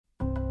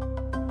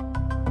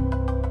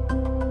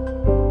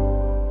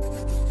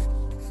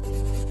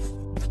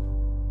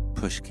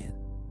Pushkin.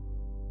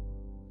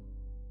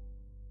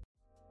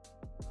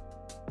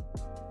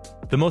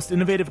 The most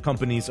innovative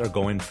companies are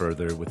going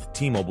further with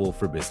T-Mobile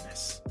for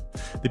Business.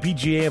 The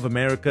PGA of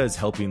America is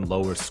helping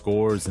lower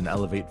scores and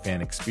elevate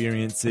fan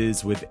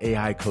experiences with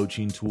AI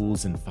coaching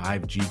tools and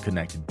 5G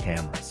connected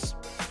cameras.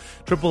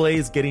 AAA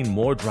is getting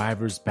more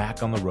drivers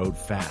back on the road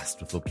fast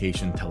with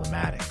location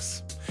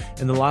telematics.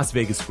 And the Las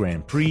Vegas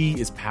Grand Prix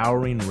is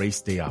powering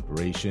race day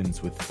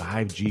operations with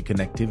 5G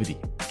connectivity,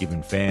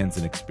 giving fans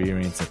an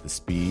experience at the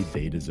speed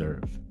they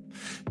deserve.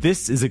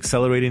 This is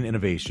accelerating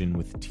innovation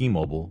with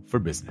T-Mobile for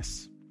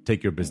Business.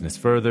 Take your business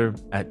further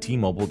at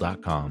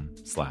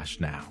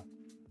T-Mobile.com/now.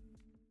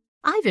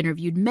 I've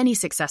interviewed many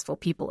successful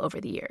people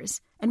over the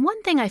years, and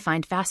one thing I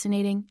find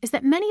fascinating is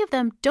that many of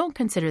them don't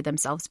consider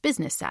themselves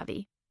business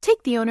savvy.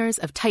 Take the owners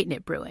of Tight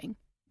Knit Brewing.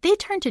 They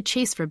turned to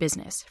Chase for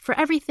Business for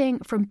everything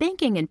from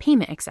banking and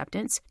payment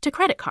acceptance to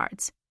credit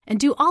cards, and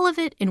do all of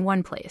it in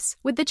one place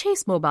with the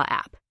Chase mobile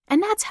app.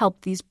 And that's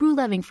helped these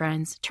brew-loving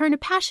friends turn a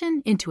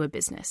passion into a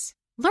business.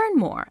 Learn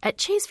more at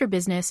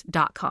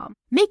chaseforbusiness.com.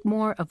 Make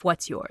more of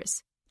what's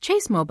yours.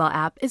 Chase mobile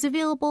app is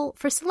available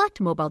for select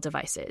mobile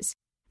devices.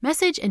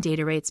 Message and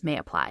data rates may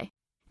apply.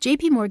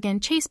 J.P. Morgan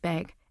Chase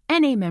Bank,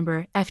 N.A.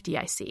 member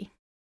FDIC.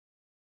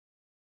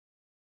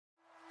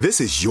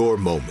 This is your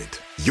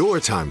moment, your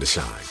time to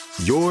shine,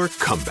 your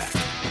comeback.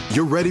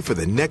 You're ready for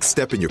the next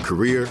step in your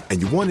career, and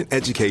you want an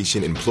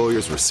education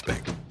employers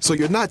respect. So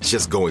you're not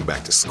just going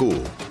back to school,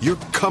 you're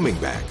coming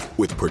back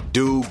with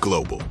Purdue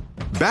Global.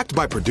 Backed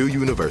by Purdue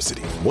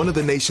University, one of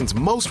the nation's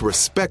most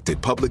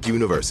respected public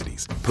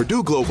universities,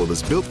 Purdue Global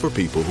is built for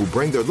people who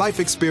bring their life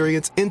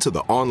experience into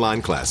the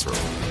online classroom.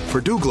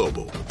 Purdue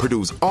Global,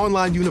 Purdue's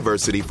online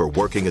university for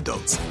working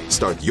adults.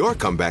 Start your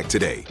comeback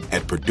today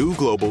at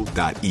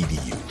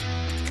purdueglobal.edu.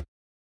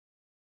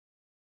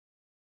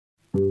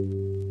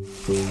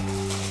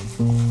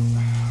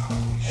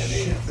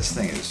 This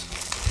thing is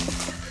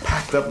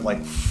packed up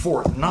like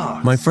Fort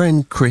Knox. My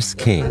friend Chris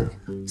King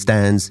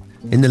stands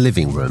in the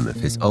living room of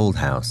his old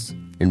house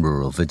in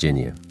rural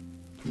Virginia.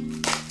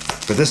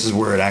 But this is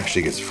where it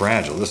actually gets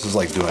fragile. This is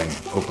like doing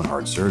open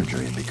heart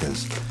surgery,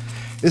 because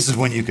this is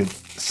when you could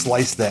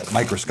slice that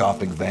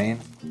microscopic vein.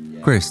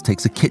 Chris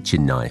takes a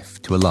kitchen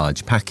knife to a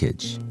large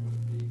package,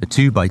 a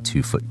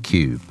 2x2 foot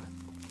cube.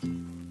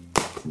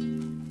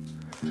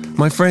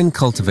 My friend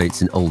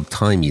cultivates an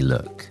old-timey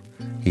look.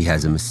 He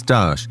has a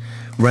moustache,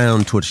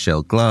 round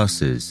tortoiseshell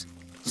glasses,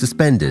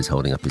 suspenders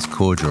holding up his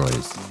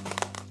corduroys.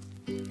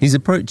 He's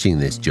approaching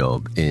this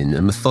job in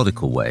a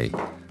methodical way.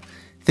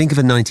 Think of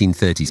a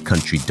 1930s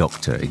country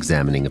doctor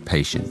examining a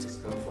patient.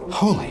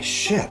 Holy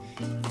shit.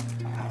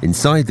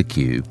 Inside the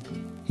cube,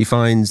 he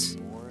finds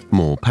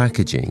more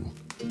packaging,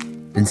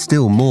 and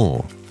still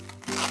more.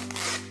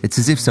 It's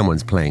as if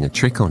someone's playing a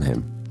trick on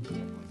him.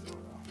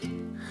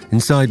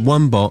 Inside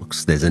one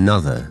box, there's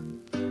another,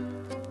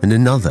 and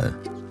another.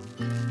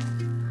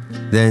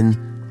 Then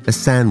a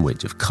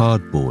sandwich of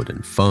cardboard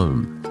and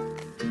foam.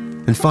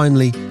 And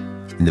finally,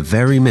 in the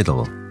very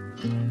middle,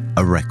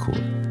 a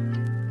record.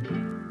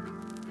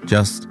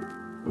 Just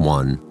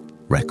one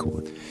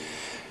record.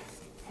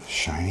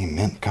 Shiny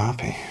mint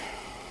copy.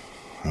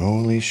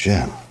 Holy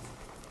shit.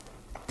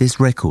 This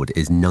record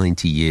is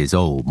 90 years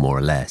old, more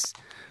or less,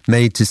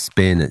 made to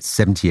spin at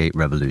 78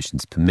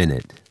 revolutions per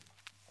minute.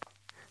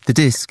 The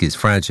disc is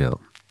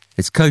fragile.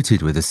 It's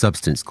coated with a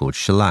substance called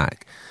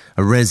shellac,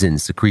 a resin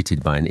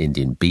secreted by an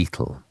Indian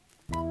beetle.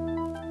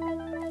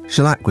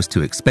 Shellac was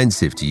too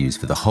expensive to use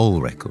for the whole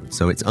record,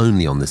 so it's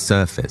only on the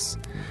surface.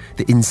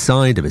 The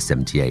inside of a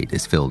 78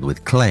 is filled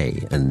with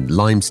clay and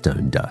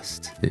limestone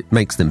dust. It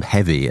makes them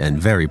heavy and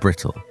very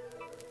brittle.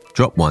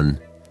 Drop one,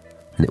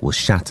 and it will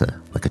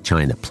shatter like a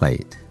china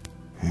plate.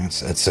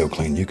 That's so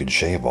clean you could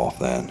shave off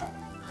that.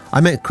 I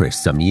met Chris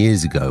some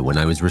years ago when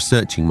I was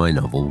researching my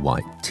novel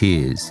White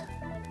Tears.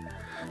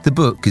 The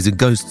book is a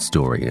ghost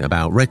story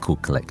about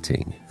record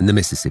collecting and the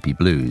Mississippi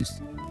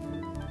Blues.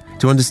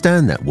 To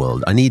understand that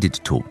world, I needed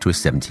to talk to a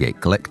 78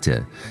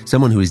 collector,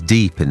 someone who is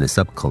deep in the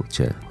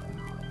subculture.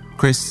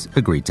 Chris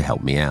agreed to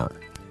help me out.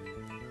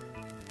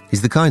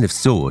 He's the kind of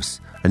source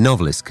a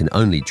novelist can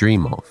only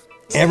dream of.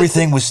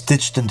 Everything was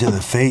stitched into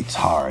the fates,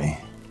 Hari.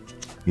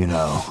 You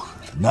know,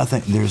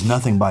 there's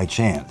nothing by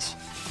chance.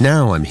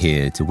 Now I'm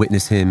here to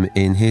witness him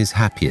in his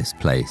happiest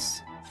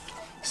place.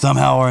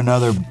 Somehow or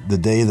another, the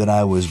day that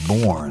I was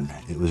born,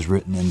 it was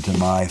written into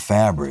my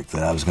fabric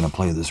that I was going to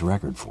play this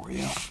record for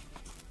you.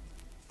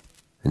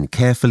 And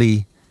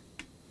carefully,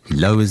 he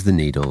lowers the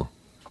needle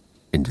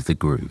into the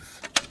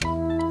groove.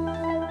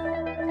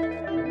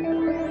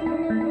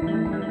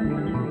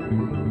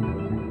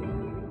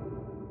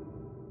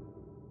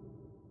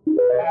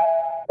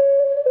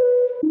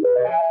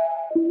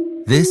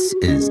 This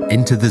is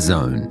Into the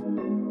Zone,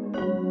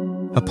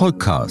 a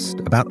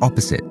podcast about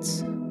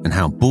opposites and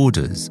how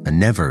borders are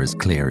never as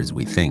clear as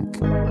we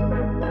think.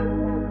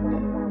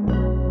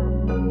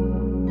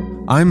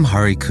 I'm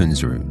Hari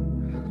Kunzru.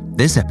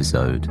 This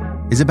episode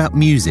is about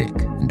music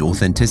and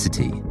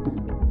authenticity.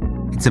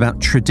 It's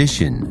about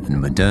tradition and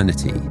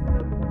modernity.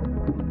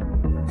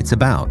 It's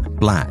about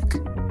black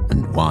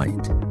and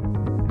white.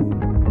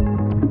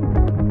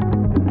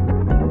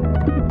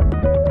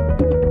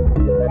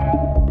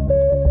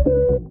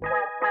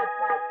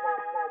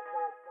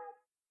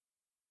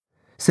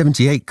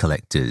 '78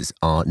 collectors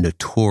are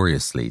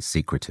notoriously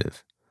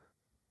secretive.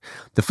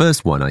 The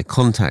first one I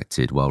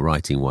contacted while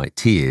writing White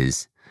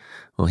Tears,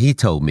 well, he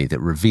told me that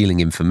revealing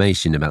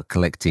information about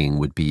collecting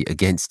would be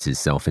against his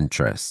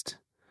self-interest.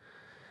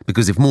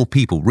 Because if more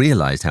people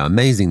realized how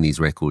amazing these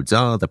records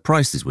are, the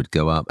prices would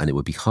go up and it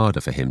would be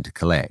harder for him to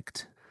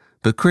collect.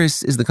 But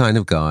Chris is the kind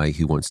of guy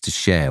who wants to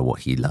share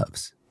what he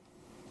loves.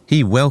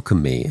 He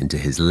welcomed me into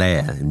his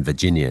lair in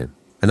Virginia,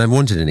 and I've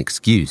wanted an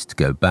excuse to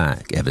go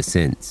back ever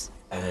since.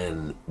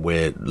 And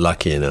we're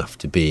lucky enough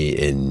to be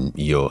in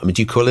your... do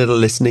you call it a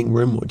listening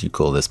room? What do you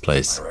call this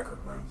place? My record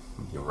room.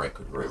 Your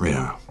record room.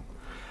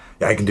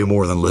 Yeah, I can do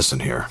more than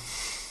listen here.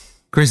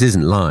 Chris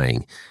isn't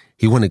lying.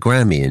 He won a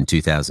Grammy in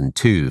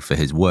 2002 for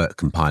his work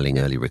compiling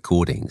early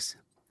recordings.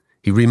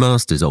 He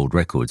remasters old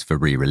records for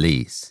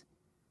re-release.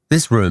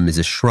 This room is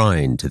a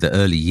shrine to the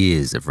early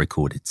years of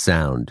recorded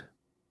sound.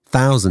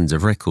 Thousands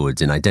of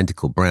records in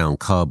identical brown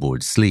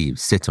cardboard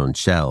sleeves sit on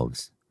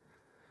shelves.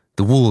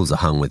 The walls are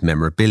hung with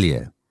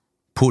memorabilia,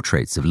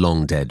 portraits of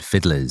long-dead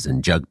fiddlers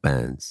and jug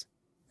bands.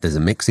 There's a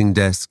mixing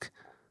desk,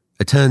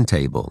 a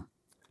turntable,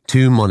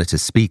 2 monitor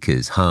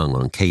speakers hung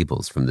on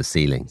cables from the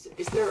ceiling.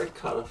 Is there a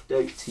cut-off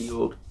date to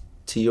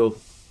your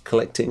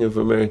collecting of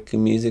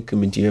American music?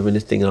 Do you have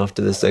anything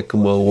after the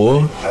Second World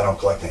War? I don't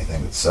collect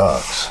anything that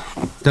sucks.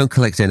 Don't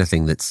collect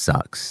anything that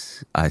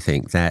sucks. I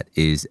think that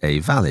is a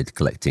valid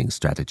collecting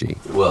strategy.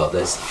 Well,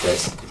 that's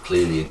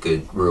clearly a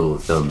good rule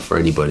of thumb for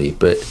anybody,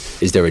 but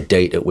is there a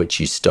date at which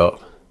you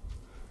stop?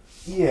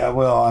 Yeah,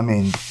 well,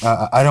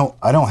 I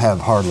don't have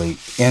hardly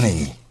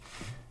any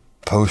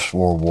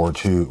post-World War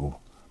II.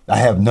 I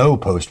have no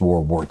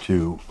post-World War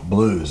II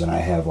blues, and I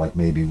have like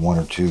maybe 1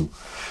 or 2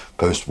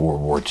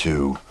 post-World War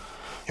II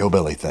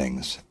hillbilly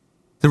things.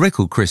 The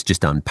record Chris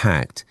just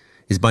unpacked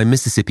is by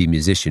Mississippi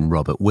musician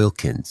Robert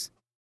Wilkins.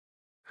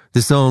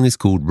 The song is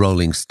called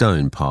Rolling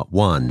Stone Part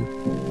 1.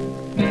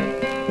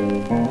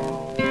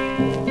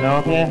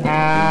 Don't care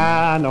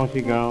how long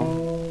she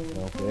gone,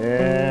 don't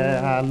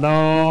care how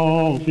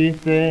long she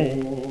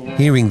stay.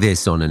 Hearing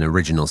this on an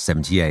original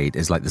 78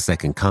 is like the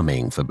second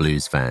coming for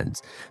blues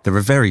fans. There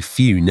are very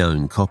few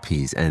known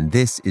copies, and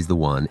this is the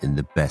one in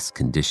the best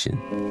condition.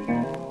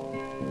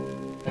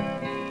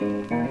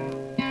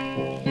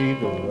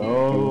 She's a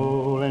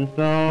rolling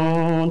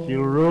stone,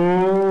 she'll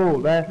roll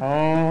back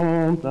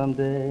home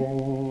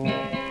someday.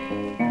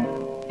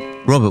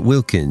 Robert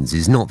Wilkins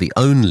is not the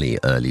only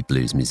early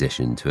blues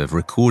musician to have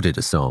recorded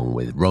a song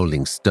with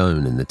Rolling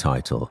Stone in the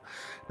title,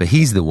 but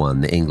he's the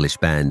one the English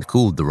band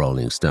called the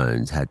Rolling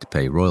Stones had to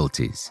pay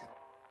royalties.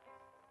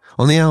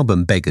 On the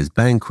album Beggar's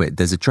Banquet,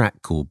 there's a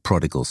track called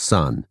Prodigal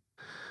Son.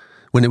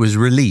 When it was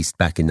released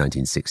back in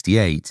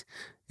 1968,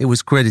 it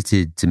was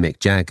credited to Mick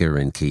Jagger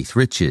and Keith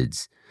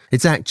Richards.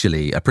 It's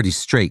actually a pretty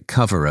straight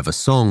cover of a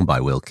song by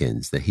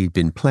Wilkins that he'd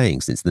been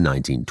playing since the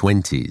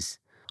 1920s.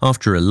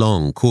 After a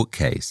long court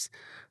case,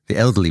 the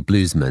elderly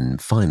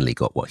bluesman finally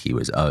got what he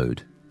was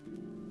owed.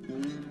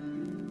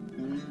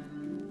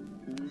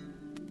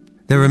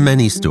 There are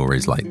many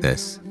stories like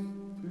this.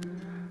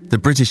 The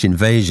British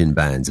invasion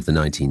bands of the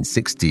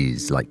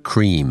 1960s, like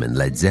Cream and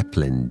Led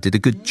Zeppelin, did a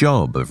good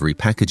job of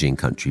repackaging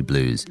country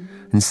blues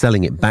and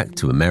selling it back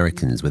to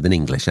Americans with an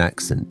English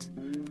accent.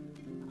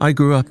 I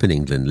grew up in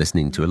England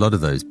listening to a lot of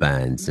those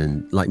bands,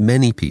 and like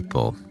many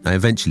people, I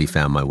eventually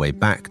found my way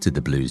back to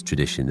the blues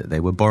tradition that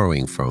they were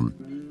borrowing from.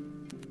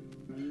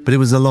 But it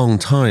was a long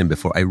time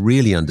before I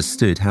really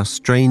understood how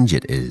strange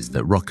it is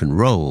that rock and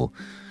roll,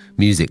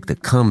 music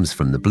that comes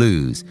from the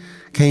blues,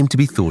 came to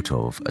be thought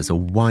of as a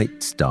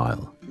white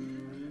style.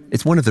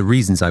 It's one of the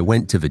reasons I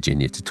went to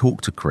Virginia to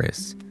talk to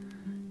Chris.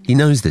 He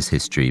knows this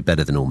history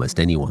better than almost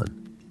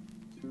anyone.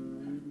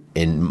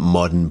 In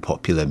modern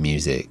popular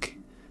music,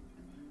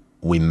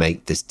 we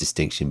make this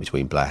distinction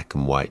between black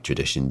and white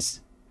traditions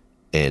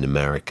in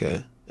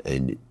America.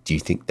 And do you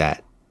think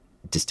that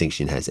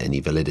distinction has any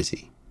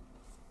validity?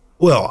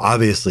 Well,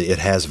 obviously it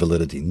has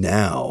validity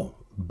now,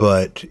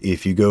 but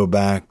if you go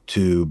back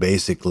to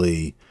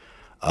basically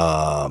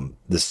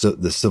the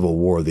Civil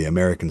War, the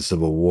American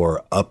Civil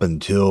War, up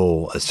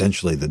until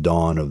essentially the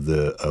dawn of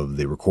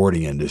the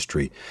recording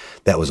industry,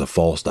 that was a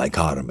false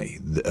dichotomy.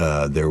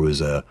 There was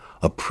a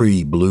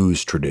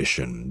pre-blues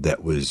tradition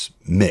that was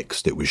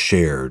mixed. It was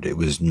shared. It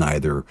was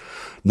neither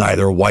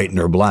white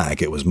nor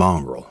black. It was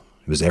mongrel.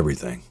 It was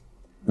everything.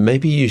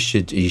 Maybe you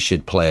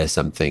should play us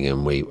something,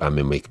 and we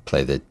could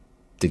play the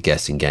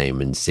guessing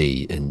game and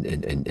see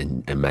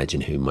and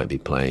imagine who might be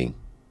playing.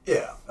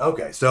 Yeah.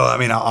 Okay. So,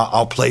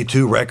 I'll play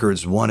 2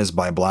 records. One is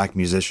by black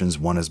musicians.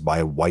 One is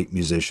by white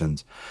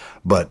musicians.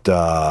 But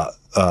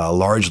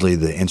largely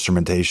the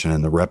instrumentation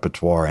and the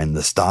repertoire and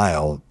the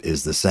style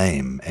is the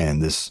same.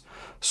 And this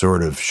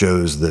sort of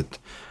shows that,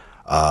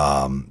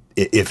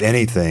 if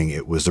anything,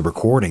 it was the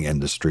recording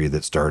industry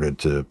that started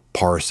to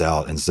parse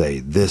out and say,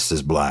 this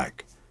is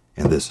black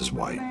and this is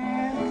white.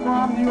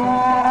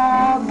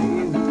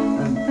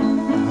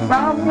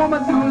 Some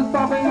woman do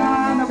something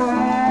I never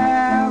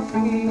have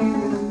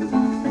seen.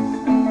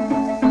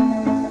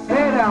 Hey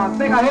there, I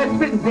think I heard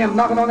Spitting Tim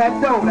knocking on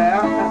that door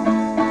there.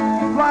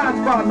 Flying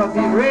squad must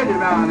be ready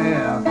around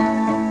here.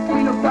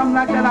 You know something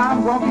like that,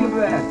 I'm gonna be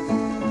blessed.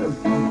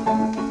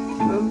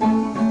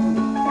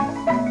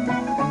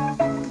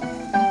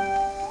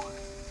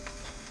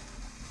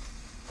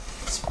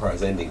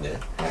 Surprise ending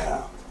there.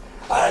 Yeah.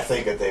 I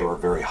think that they were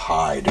very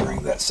high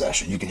during that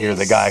session. You can hear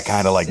the guy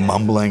kind of like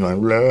mumbling, like,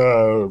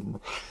 blah.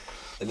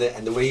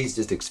 And the way he's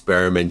just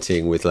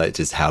experimenting with like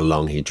just how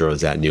long he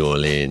draws out New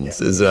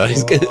Orleans as well.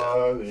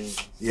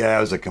 Yeah,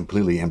 it was a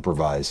completely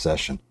improvised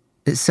session.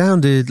 It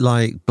sounded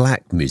like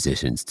black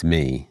musicians to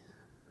me.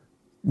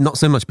 Not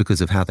so much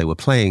because of how they were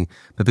playing,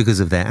 but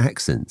because of their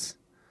accents.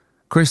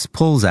 Chris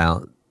pulls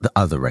out the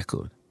other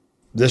record.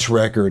 This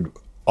record,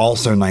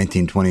 also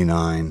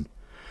 1929,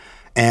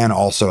 and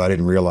also I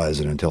didn't realize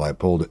it until I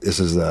pulled it.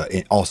 This is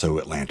also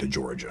Atlanta,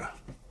 Georgia.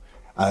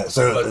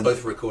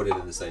 Both recorded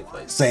in the same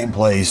place. Same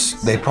place.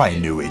 They probably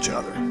knew each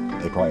other.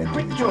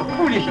 Quit your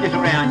foolishness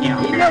around here.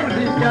 He knows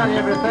he's got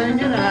everything,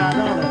 you know how I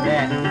know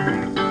that.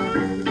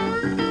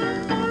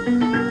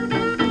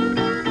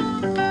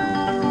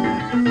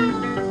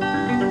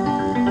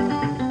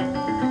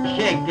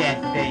 Shake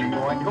that thing,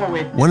 boy. Go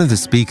with it. One of the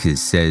speakers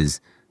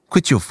says,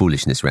 "Quit your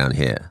foolishness around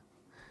here."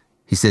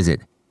 He says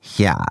it,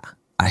 yeah.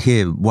 I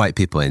hear white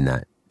people in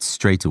that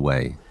straight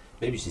away.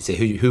 Maybe you should say,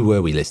 who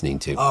were we listening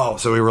to? Oh,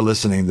 so we were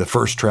listening. The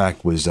first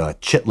track was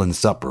Chitlin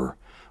Supper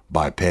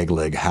by Peg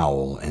Leg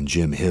Howell and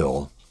Jim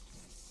Hill.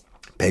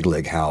 Peg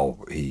Leg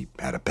Howell, he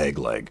had a peg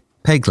leg.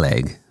 Peg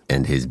Leg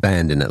and his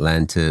band in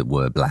Atlanta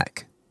were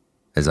black,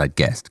 as I'd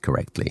guessed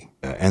correctly.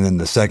 And then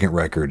the second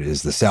record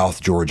is the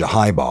South Georgia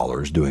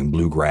Highballers doing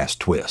Bluegrass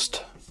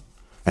Twist.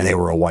 And they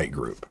were a white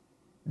group.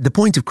 The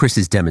point of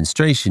Chris's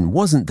demonstration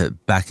wasn't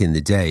that back in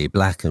the day,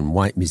 black and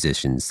white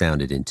musicians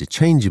sounded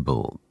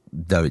interchangeable,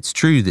 though it's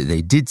true that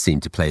they did seem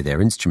to play their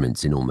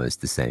instruments in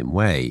almost the same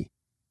way.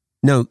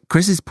 No,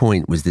 Chris's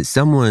point was that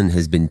someone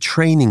has been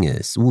training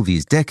us all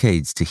these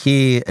decades to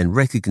hear and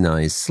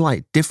recognize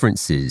slight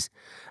differences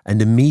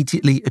and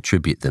immediately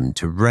attribute them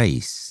to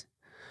race.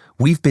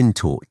 We've been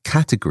taught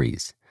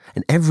categories,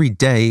 and every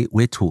day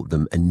we're taught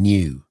them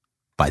anew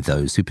by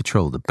those who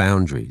patrol the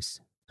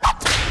boundaries.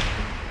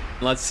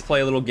 Let's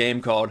play a little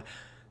game called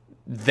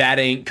That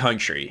Ain't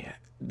Country.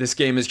 This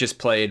game is just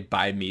played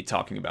by me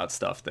talking about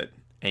stuff that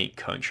ain't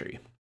country.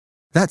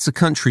 That's a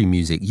country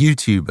music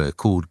YouTuber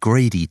called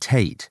Grady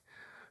Tate,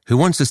 who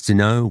wants us to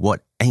know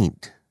what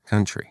ain't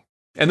country.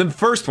 And the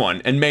first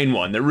one and main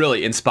one that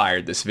really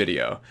inspired this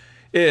video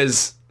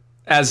is,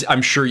 as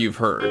I'm sure you've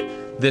heard,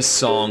 this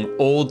song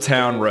Old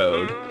Town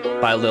Road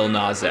by Lil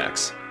Nas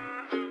X.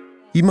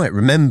 You might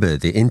remember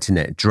the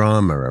internet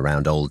drama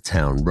around Old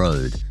Town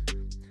Road.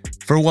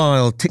 For a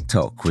while,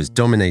 TikTok was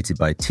dominated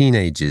by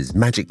teenagers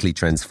magically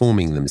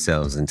transforming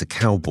themselves into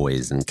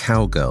cowboys and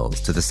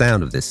cowgirls to the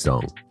sound of this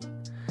song.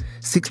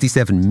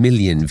 67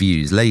 million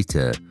views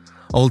later,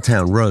 Old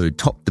Town Road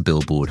topped the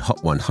Billboard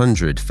Hot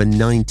 100 for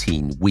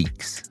 19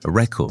 weeks, a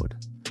record.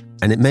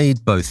 And it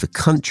made both the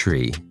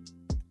country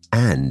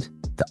and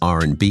the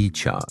R&B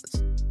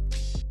charts.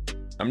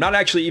 I'm not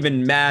actually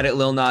even mad at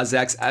Lil Nas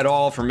X at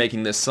all for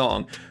making this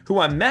song. Who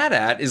I'm mad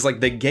at is like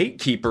the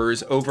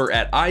gatekeepers over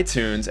at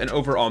iTunes and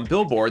over on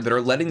Billboard that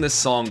are letting this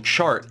song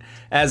chart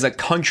as a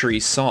country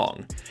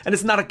song. And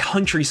it's not a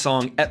country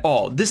song at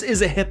all. This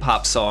is a hip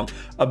hop song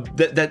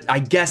that I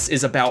guess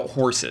is about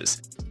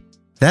horses.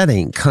 That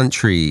Ain't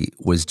Country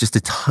was just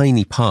a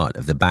tiny part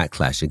of the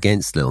backlash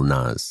against Lil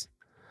Nas.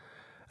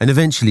 And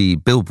eventually,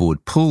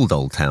 Billboard pulled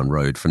Old Town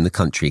Road from the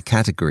country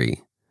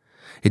category.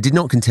 It did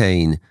not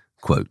contain,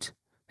 quote,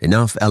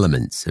 enough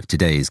elements of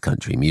today's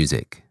country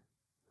music.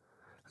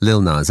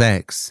 Lil Nas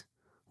X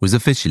was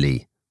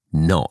officially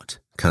not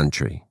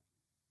country.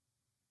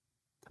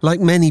 Like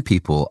many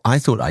people, I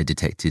thought I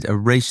detected a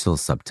racial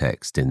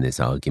subtext in this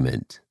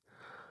argument.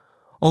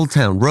 Old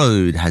Town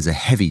Road has a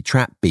heavy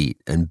trap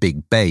beat and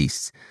big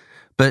bass,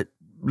 but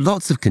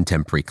lots of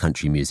contemporary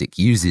country music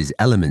uses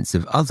elements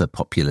of other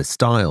popular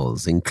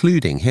styles,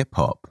 including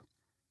hip-hop.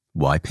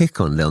 Why pick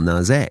on Lil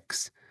Nas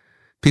X?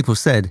 People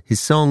said his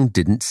song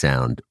didn't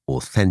sound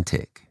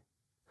authentic.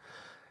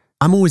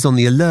 I'm always on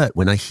the alert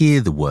when I hear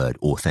the word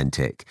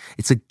authentic.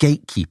 It's a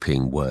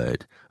gatekeeping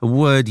word, a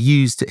word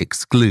used to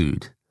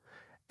exclude.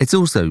 It's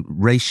also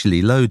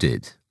racially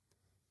loaded.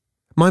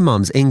 My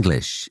mum's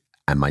English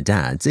and my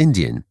dad's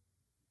Indian.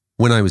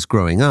 When I was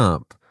growing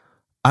up,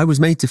 I was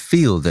made to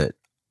feel that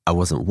I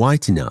wasn't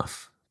white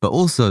enough, but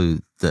also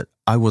that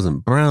I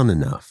wasn't brown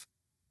enough.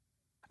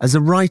 As a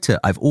writer,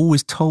 I've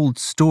always told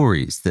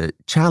stories that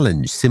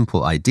challenge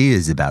simple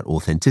ideas about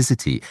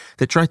authenticity,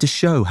 that try to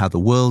show how the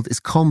world is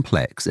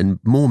complex and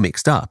more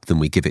mixed up than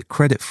we give it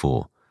credit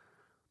for.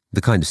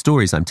 The kind of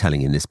stories I'm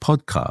telling in this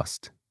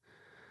podcast.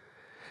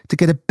 To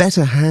get a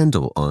better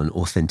handle on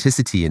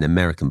authenticity in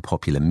American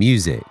popular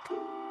music,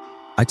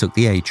 I took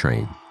the A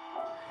train.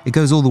 It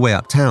goes all the way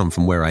uptown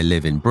from where I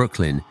live in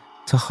Brooklyn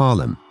to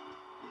Harlem.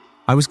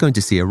 I was going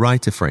to see a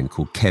writer friend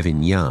called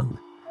Kevin Young.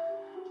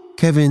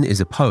 Kevin is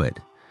a poet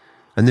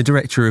and the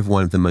director of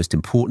one of the most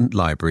important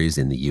libraries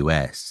in the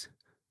US,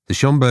 the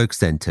Schomburg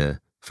Center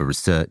for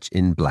Research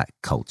in Black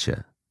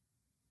Culture.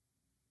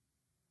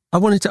 I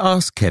wanted to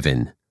ask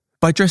Kevin,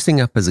 by dressing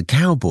up as a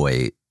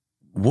cowboy,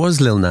 was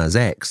Lil Nas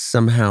X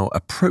somehow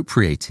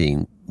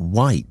appropriating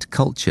white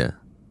culture?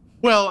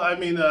 Well, I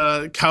mean,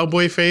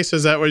 cowboy face,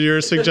 is that what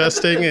you're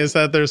suggesting? Is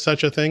that there's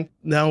such a thing?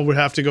 Now we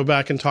have to go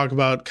back and talk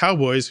about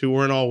cowboys who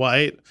weren't all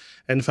white.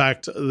 In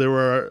fact, there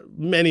were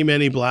many,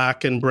 many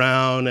black and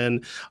brown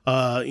and,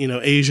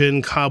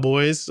 Asian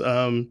cowboys.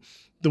 The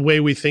way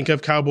we think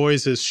of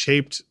cowboys is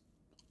shaped,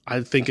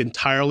 I think,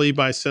 entirely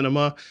by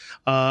cinema.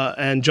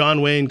 And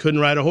John Wayne couldn't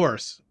ride a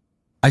horse.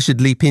 I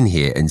should leap in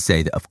here and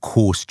say that, of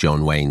course,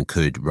 John Wayne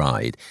could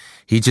ride.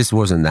 He just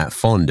wasn't that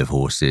fond of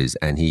horses,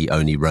 and he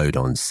only rode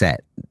on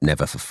set,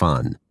 never for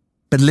fun.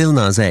 But Lil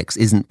Nas X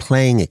isn't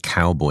playing a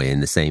cowboy in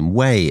the same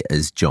way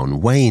as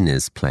John Wayne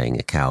is playing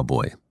a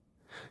cowboy.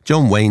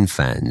 John Wayne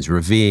fans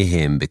revere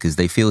him because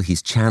they feel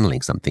he's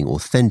channeling something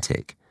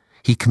authentic.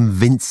 He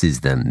convinces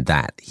them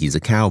that he's a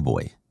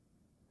cowboy.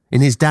 In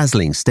his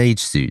dazzling stage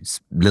suits,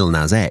 Lil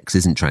Nas X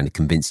isn't trying to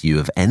convince you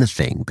of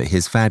anything but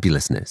his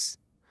fabulousness.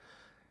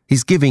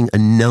 He's giving a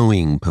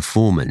knowing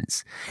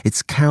performance.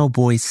 It's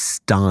cowboy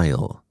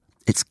style.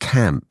 It's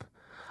camp,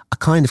 a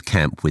kind of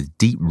camp with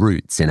deep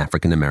roots in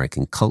African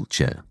American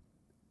culture.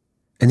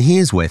 And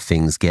here's where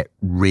things get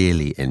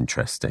really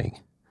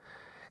interesting.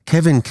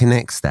 Kevin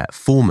connects that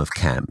form of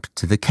camp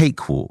to the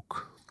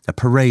cakewalk, a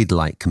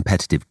parade-like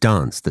competitive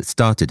dance that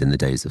started in the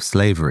days of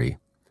slavery.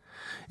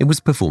 It was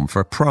performed for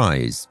a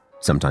prize,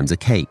 sometimes a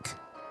cake.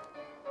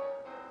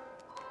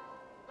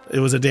 It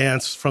was a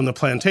dance from the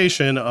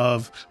plantation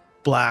of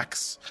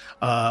blacks,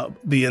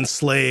 the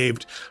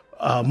enslaved,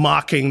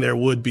 mocking their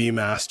would-be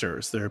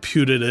masters, their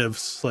putative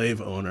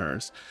slave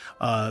owners,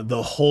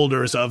 the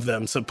holders of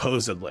them,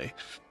 supposedly.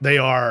 They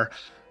are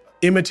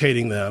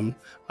imitating them,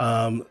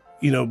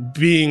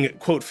 being,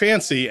 quote,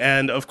 fancy.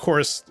 And of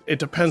course, it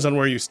depends on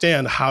where you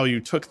stand, how you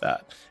took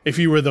that. If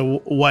you were the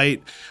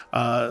white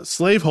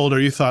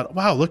slaveholder, you thought,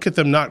 wow, look at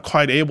them not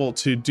quite able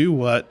to do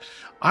what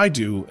I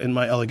do in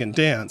my elegant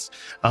dance.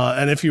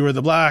 And if you were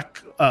the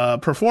black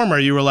performer,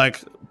 you were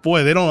like,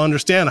 boy, they don't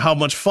understand how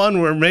much fun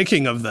we're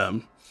making of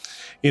them,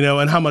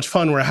 and how much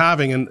fun we're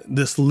having in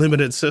this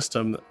limited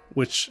system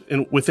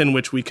within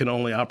which we can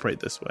only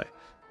operate this way.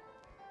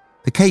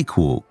 The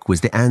cakewalk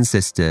was the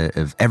ancestor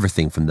of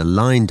everything from the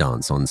line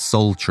dance on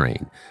Soul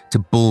Train to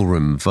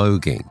ballroom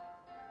voguing.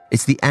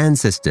 It's the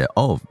ancestor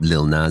of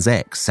Lil Nas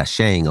X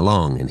sashaying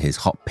along in his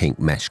hot pink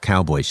mesh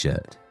cowboy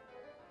shirt.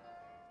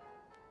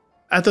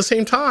 At the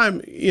same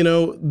time,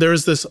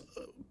 there's this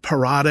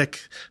parodic,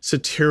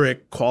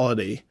 satiric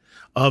quality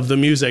of the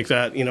music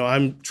that,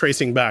 I'm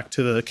tracing back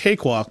to the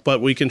cakewalk, but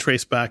we can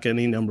trace back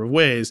any number of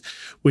ways,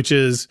 which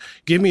is,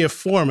 give me a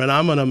form and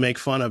I'm going to make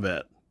fun of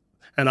it.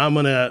 And I'm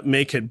going to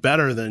make it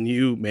better than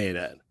you made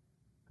it.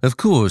 Of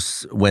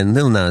course, when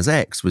Lil Nas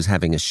X was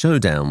having a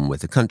showdown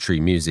with the country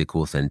music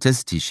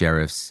authenticity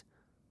sheriffs,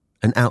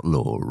 an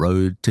outlaw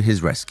rode to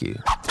his rescue.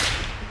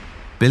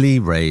 Billy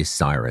Ray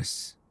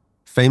Cyrus,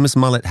 famous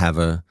mullet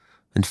haver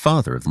and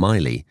father of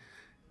Miley,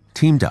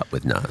 teamed up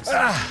with Nas.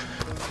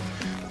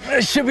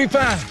 It should be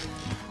fine.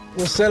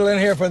 We'll settle in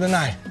here for the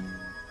night.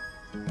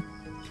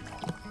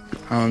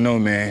 I don't know,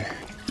 man.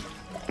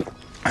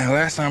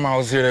 Last time I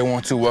was here, they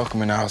weren't too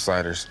welcoming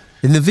outsiders.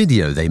 In the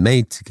video they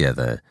made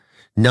together,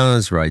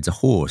 Nas rides a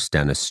horse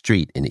down a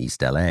street in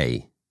East LA.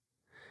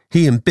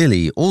 He and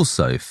Billy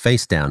also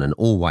face down an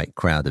all-white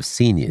crowd of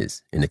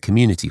seniors in a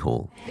community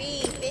hall.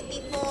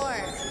 B54.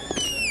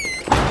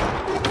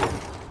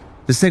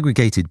 The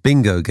segregated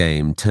bingo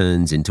game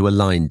turns into a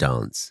line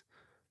dance,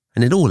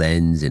 and it all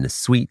ends in a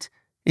sweet,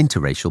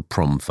 interracial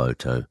prom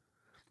photo.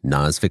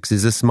 Nas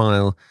fixes a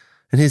smile,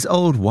 and his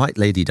old white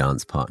lady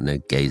dance partner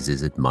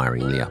gazes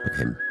admiringly up at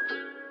him.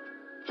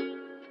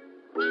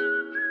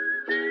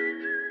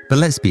 But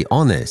let's be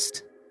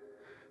honest,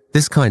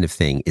 this kind of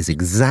thing is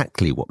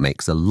exactly what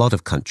makes a lot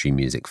of country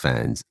music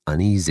fans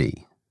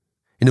uneasy.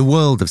 In a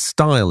world of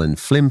style and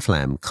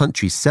flim-flam,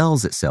 country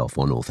sells itself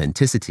on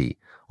authenticity,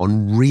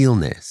 on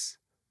realness.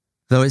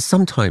 Though it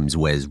sometimes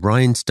wears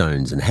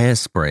rhinestones and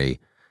hairspray,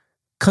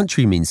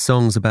 country means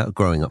songs about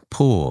growing up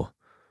poor,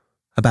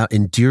 about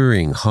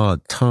enduring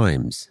hard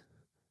times.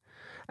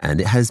 And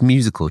it has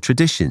musical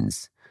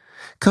traditions.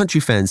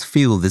 Country fans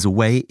feel there's a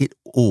way it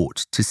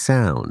ought to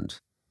sound.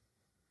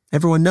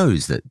 Everyone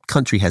knows that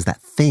country has that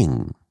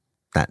thing,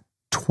 that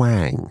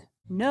twang.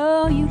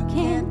 No, you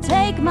can't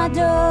take my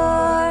door.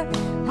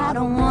 I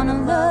don't want to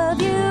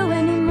love you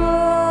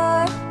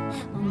anymore.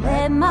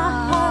 Let my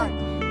heart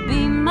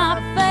be my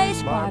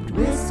face. Wiped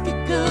whiskey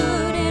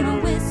good in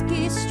a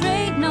whiskey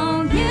straight.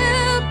 No,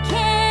 you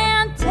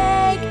can't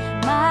take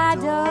my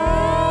door.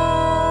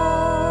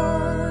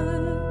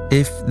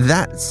 If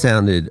that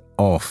sounded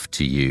off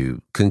to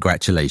you,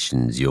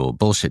 congratulations, your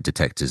bullshit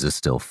detectors are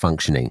still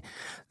functioning.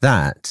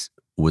 That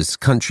was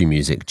country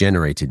music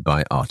generated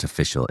by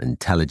artificial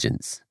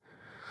intelligence.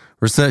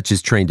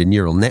 Researchers trained a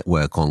neural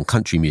network on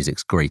country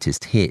music's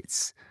greatest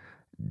hits.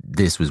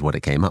 this was what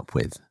it came up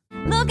with.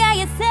 Look at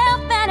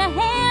yourself and a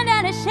hand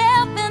and a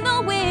shelf in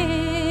the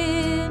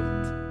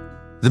wind.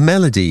 The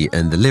melody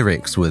and the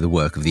lyrics were the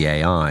work of the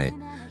AI.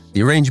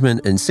 The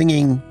arrangement and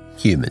singing,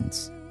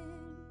 humans.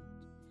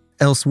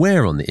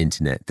 Elsewhere on the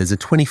internet, there's a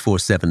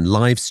 24/7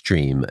 live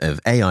stream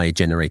of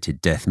AI-generated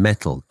death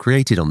metal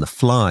created on the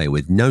fly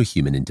with no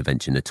human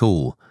intervention at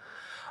all.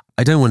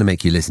 I don't want to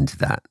make you listen to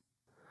that.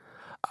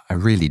 I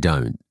really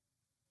don't.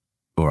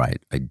 All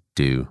right, I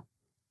do.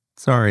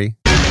 Sorry.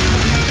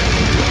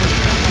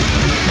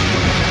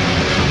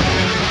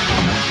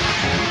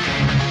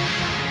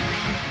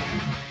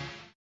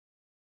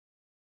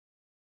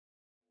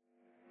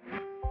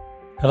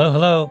 Hello,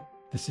 hello.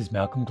 This is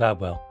Malcolm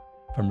Gladwell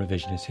from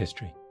Revisionist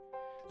History.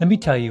 Let me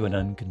tell you an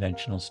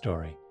unconventional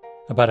story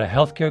about a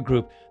healthcare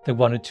group that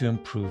wanted to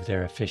improve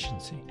their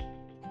efficiency.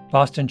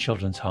 Boston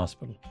Children's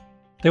Hospital.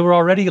 They were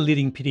already a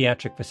leading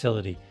pediatric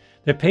facility.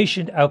 Their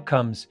patient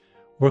outcomes,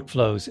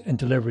 workflows, and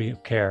delivery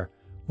of care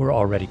were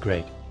already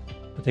great.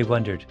 But they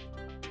wondered,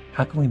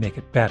 how can we make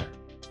it better?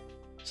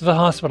 So the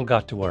hospital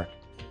got to work.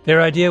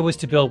 Their idea was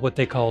to build what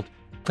they called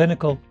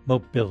clinical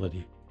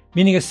mobility,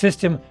 meaning a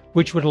system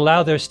which would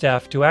allow their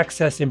staff to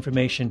access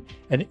information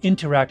and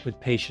interact with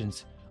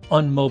patients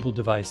on mobile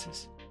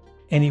devices,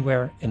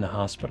 anywhere in the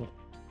hospital.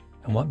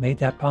 And what made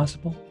that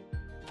possible?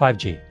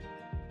 5G.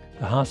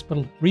 The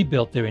hospital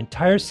rebuilt their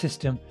entire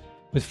system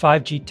with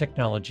 5G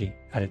technology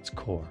at its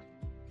core.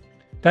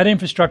 That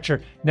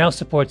infrastructure now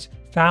supports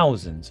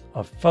thousands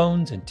of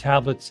phones and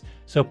tablets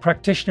so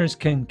practitioners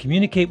can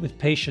communicate with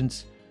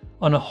patients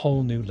on a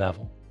whole new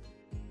level.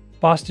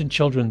 Boston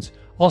Children's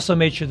also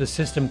made sure the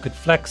system could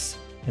flex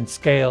and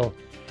scale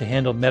to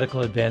handle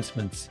medical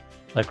advancements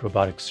like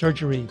robotic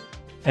surgery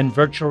and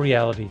virtual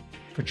reality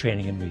for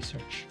training and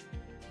research.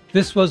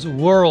 This was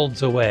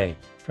worlds away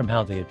from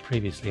how they had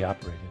previously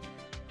operated.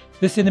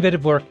 This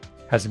innovative work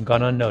hasn't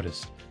gone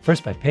unnoticed,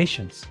 first by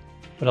patients,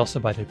 but also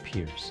by their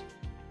peers.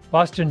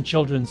 Boston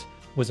Children's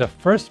was a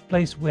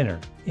first-place winner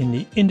in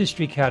the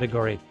industry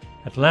category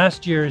at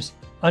last year's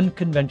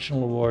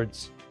Unconventional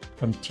Awards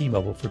from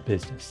T-Mobile for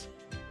Business,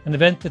 an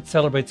event that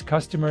celebrates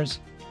customers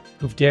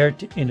who've dared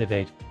to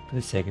innovate for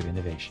the sake of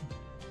innovation.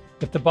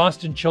 If the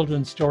Boston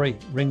Children's story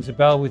rings a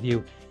bell with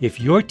you, if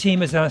your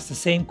team has asked the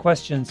same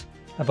questions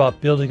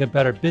about building a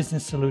better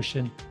business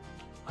solution,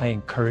 I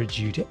encourage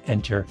you to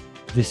enter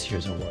this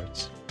year's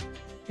awards.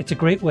 It's a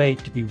great way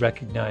to be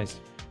recognized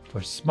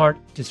for smart,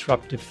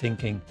 disruptive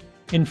thinking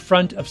in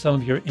front of some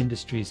of your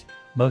industry's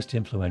most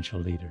influential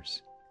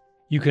leaders.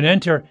 You can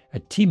enter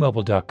at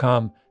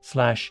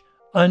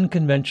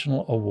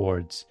tmobile.com/unconventional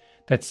awards.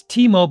 That's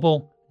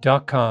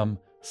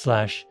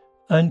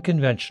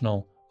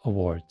tmobile.com/unconventional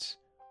awards.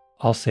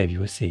 I'll save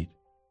you a seat.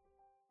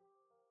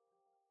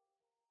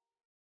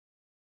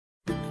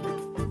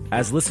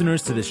 As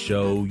listeners to this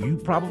show, you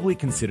probably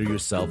consider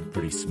yourself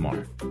pretty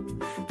smart.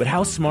 But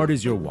how smart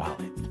is your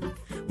wallet?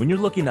 When you're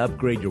looking to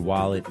upgrade your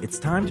wallet, it's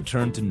time to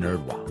turn to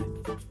NerdWallet.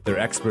 Their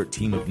expert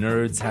team of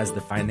nerds has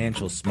the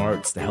financial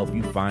smarts to help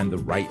you find the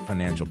right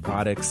financial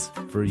products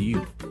for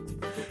you.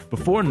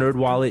 Before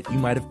NerdWallet, you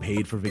might have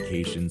paid for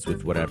vacations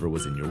with whatever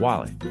was in your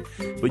wallet.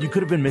 But you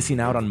could have been missing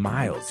out on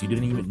miles you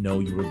didn't even know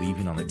you were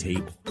leaving on the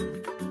table.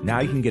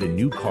 Now you can get a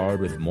new card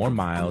with more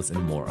miles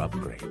and more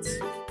upgrades.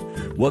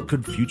 What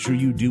could future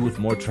you do with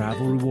more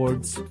travel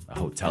rewards? A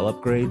hotel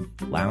upgrade?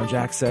 Lounge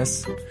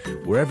access?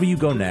 Wherever you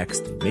go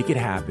next, make it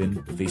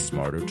happen with a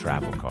smarter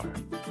travel card.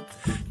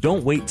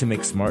 Don't wait to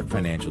make smart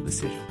financial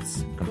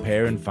decisions.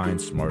 Compare and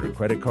find smarter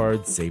credit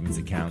cards, savings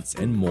accounts,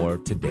 and more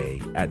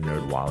today at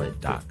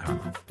NerdWallet.com.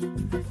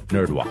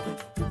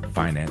 NerdWallet.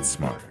 Finance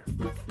smarter.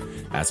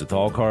 As with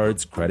all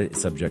cards, credit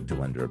is subject to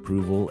lender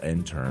approval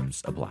and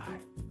terms apply.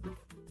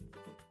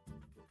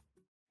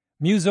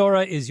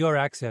 Musora is your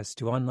access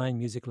to online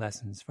music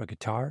lessons for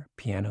guitar,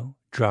 piano,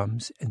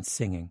 drums, and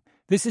singing.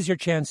 This is your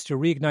chance to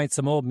reignite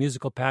some old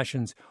musical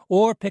passions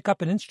or pick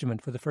up an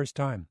instrument for the first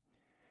time.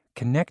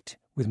 Connect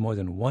with more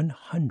than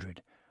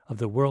 100 of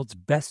the world's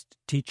best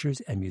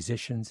teachers and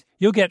musicians.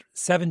 You'll get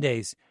 7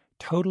 days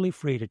totally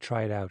free to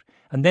try it out,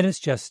 and then it's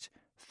just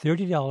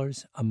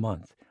 $30 a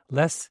month,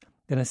 less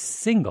than a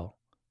single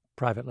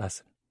private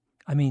lesson.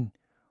 I mean,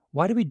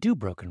 why do we do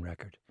Broken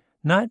Record?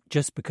 Not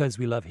just because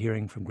we love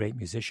hearing from great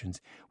musicians.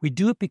 We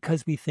do it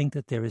because we think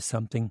that there is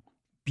something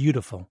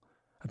beautiful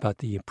about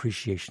the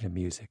appreciation of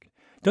music.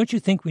 Don't you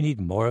think we need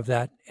more of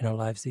that in our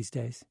lives these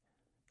days?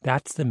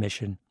 That's the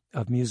mission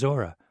of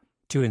Musora,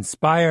 to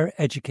inspire,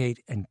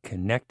 educate, and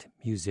connect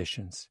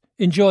musicians.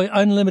 Enjoy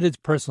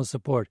unlimited personal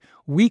support,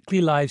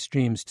 weekly live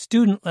streams,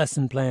 student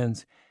lesson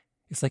plans.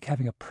 It's like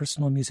having a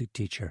personal music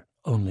teacher,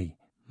 only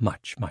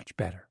much, much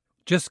better.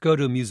 Just go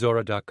to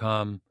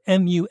Musora.com,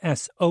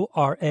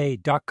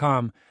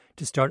 Musora.com,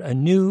 to start a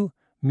new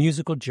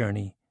musical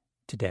journey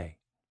today.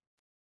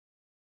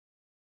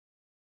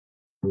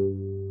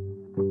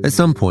 At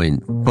some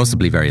point,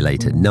 possibly very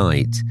late at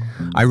night,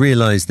 I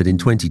realized that in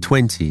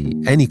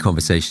 2020, any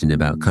conversation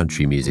about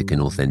country music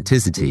and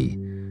authenticity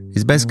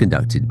is best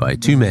conducted by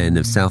two men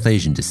of South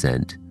Asian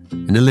descent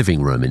in a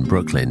living room in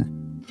Brooklyn.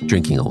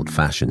 drinking old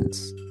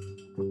fashions.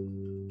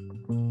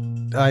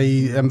 I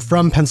am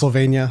from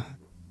Pennsylvania,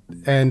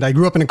 and I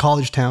grew up in a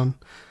college town.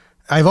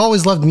 I've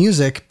always loved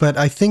music, but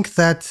I think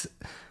that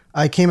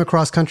I came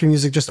across country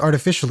music just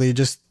artificially,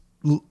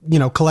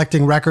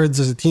 collecting records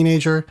as a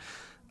teenager,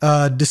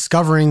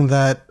 discovering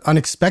that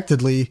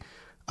unexpectedly,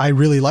 I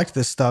really liked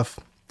this stuff.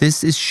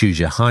 This is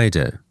Shuja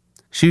Haider.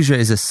 Shuja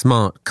is a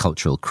smart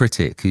cultural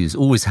critic who's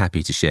always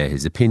happy to share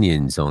his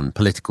opinions on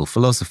political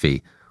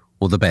philosophy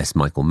or the best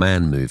Michael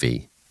Mann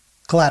movie.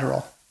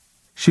 Collateral.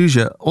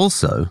 Shuja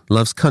also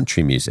loves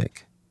country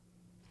music.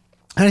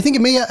 And I think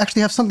it may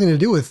actually have something to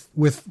do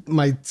with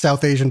my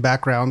South Asian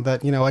background,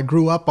 that, I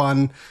grew up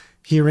on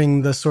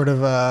hearing the sort of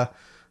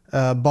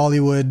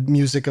Bollywood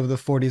music of the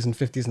 40s and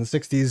 50s and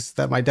 60s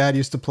that my dad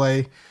used to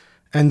play.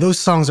 And those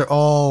songs are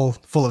all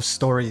full of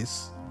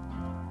stories.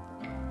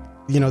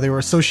 They were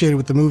associated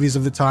with the movies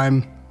of the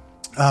time.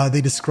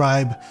 They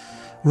describe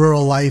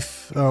rural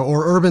life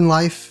or urban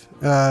life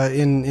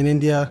in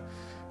India.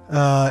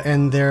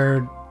 And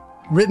they're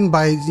written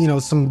by,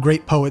 some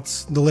great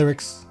poets, the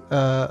lyrics.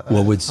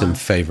 What would some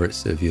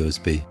favorites of yours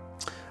be?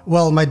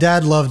 Well, my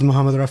dad loved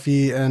Muhammad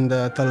Rafi and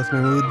Talat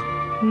Mahmood.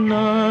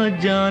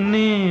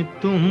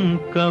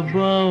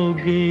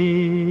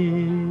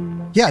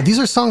 Yeah, these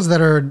are songs that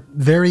are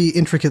very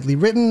intricately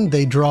written.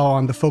 They draw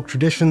on the folk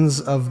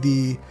traditions of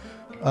the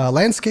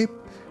landscape.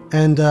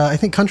 And I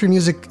think country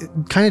music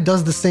kind of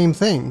does the same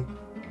thing.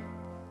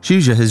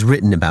 Shuja has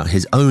written about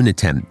his own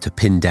attempt to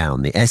pin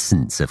down the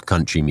essence of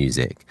country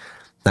music,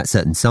 that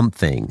certain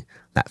something,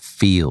 that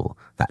feel,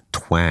 that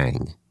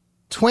twang.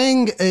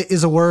 Twang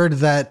is a word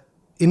that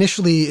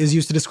initially is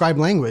used to describe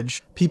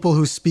language. People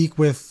who speak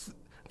with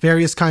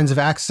various kinds of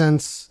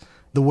accents,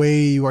 the way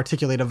you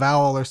articulate a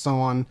vowel or so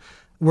on,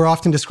 were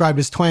often described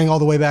as twang all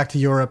the way back to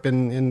Europe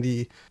in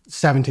the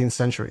 17th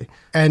century.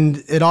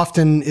 And it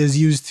often is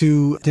used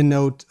to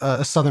denote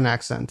a southern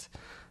accent,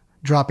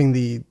 dropping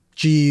the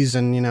G's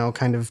and,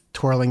 kind of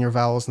twirling your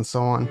vowels and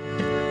so on.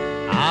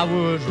 I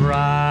was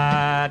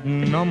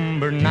riding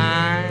number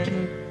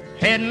 9,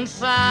 heading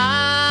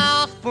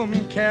south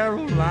from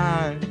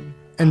Carolina.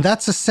 And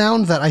that's a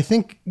sound that I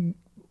think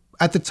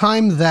at the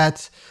time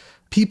that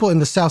people in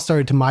the South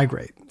started to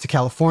migrate to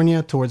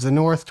California, towards the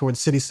north, towards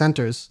city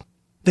centers,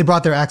 they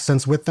brought their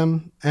accents with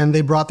them and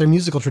they brought their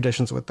musical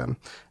traditions with them.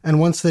 And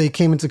once they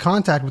came into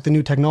contact with the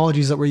new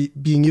technologies that were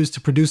being used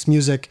to produce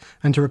music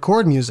and to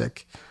record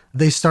music,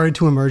 they started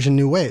to emerge in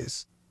new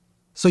ways.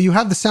 So you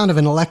have the sound of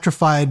an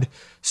electrified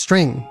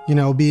string,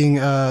 being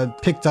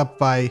picked up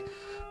by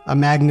a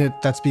magnet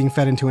that's being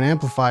fed into an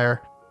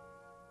amplifier.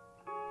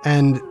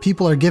 And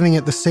people are giving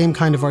it the same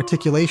kind of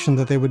articulation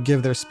that they would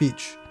give their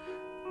speech.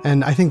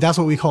 And I think that's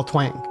what we call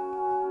twang.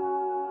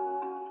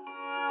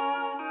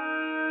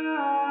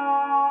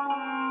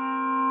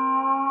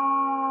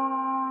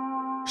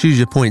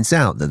 Shuja points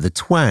out that the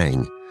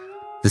twang,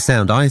 the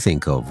sound I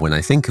think of when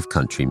I think of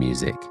country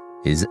music,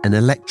 is an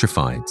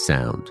electrified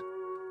sound.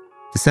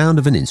 The sound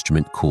of an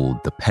instrument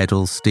called the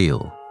pedal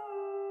steel.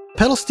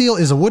 Pedal steel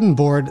is a wooden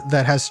board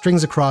that has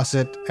strings across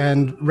it,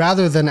 and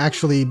rather than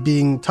actually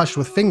being touched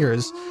with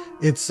fingers,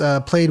 it's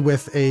played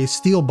with a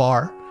steel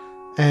bar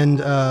and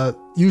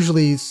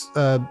usually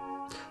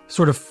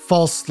sort of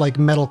false like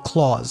metal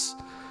claws.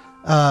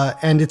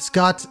 And it's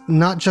got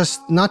not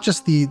just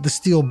the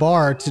steel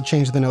bar to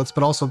change the notes,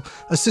 but also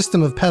a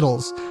system of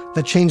pedals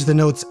that change the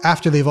notes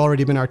after they've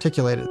already been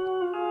articulated.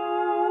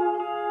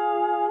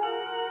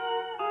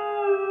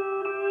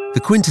 The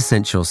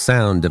quintessential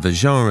sound of a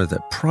genre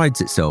that prides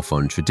itself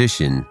on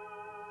tradition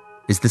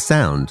is the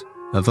sound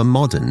of a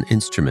modern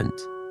instrument.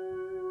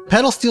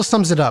 Pedal steel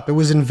sums it up. It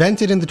was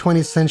invented in the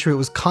 20th century. It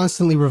was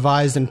constantly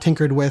revised and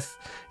tinkered with.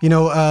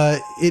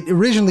 It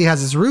originally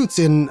has its roots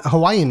in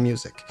Hawaiian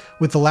music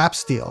with the lap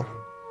steel.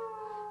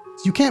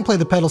 You can't play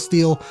the pedal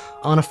steel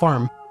on a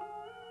farm.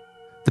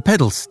 The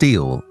pedal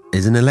steel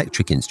is an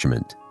electric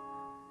instrument.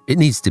 It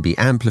needs to be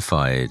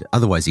amplified,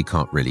 otherwise you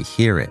can't really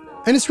hear it.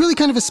 And it's really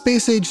kind of a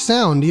space-age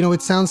sound.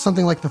 It sounds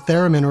something like the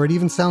theremin, or it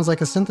even sounds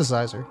like a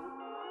synthesizer.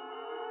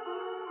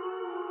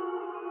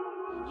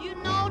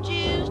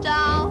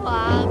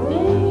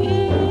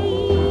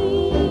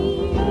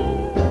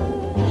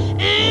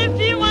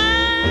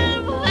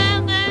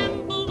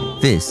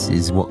 This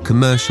is what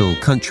commercial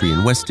country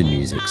and western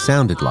music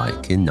sounded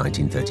like in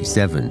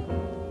 1937.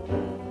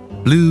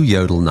 Blue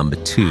Yodel No.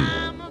 2,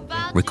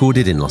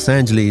 recorded in Los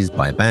Angeles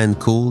by a band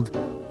called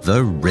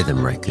The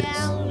Rhythm Wreckers.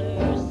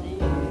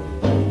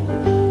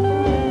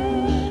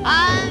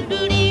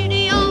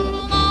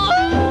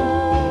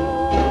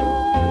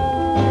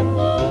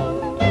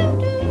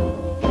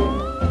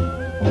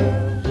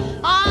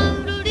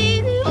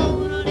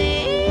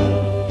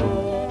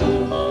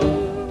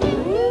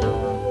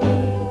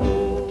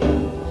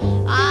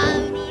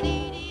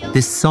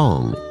 This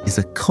song is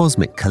a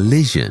cosmic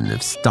collision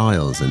of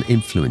styles and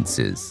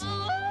influences.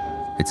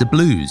 It's a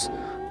blues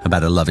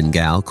about a loving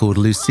gal called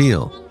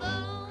Lucille.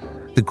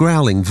 The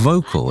growling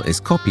vocal is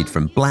copied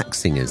from black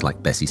singers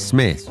like Bessie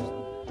Smith,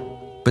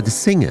 but the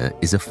singer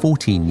is a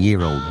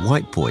 14-year-old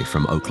white boy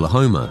from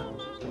Oklahoma.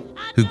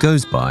 who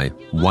goes by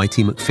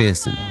Whitey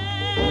McPherson.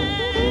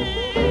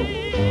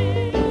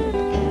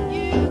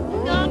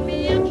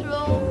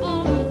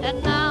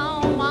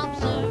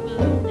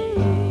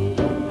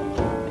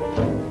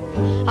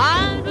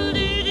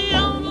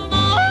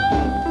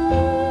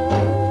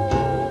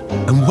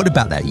 And what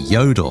about that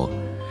yodel?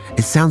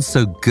 It sounds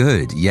so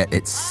good, yet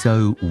it's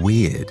so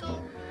weird.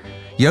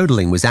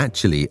 Yodeling was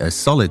actually a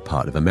solid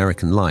part of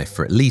American life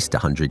for at least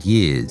 100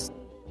 years.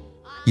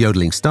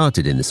 Yodeling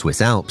started in the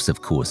Swiss Alps,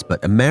 of course,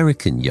 but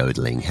American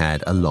yodeling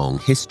had a long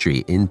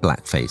history in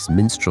blackface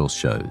minstrel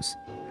shows.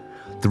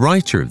 The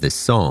writer of this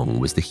song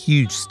was the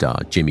huge star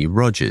Jimmie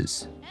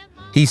Rodgers.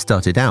 He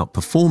started out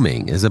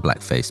performing as a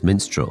blackface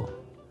minstrel.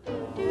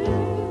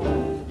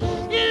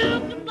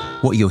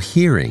 What you're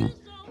hearing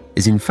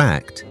is in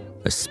fact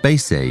a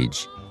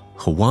space-age,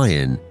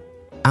 Hawaiian,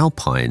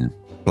 alpine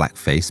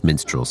blackface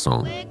minstrel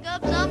song.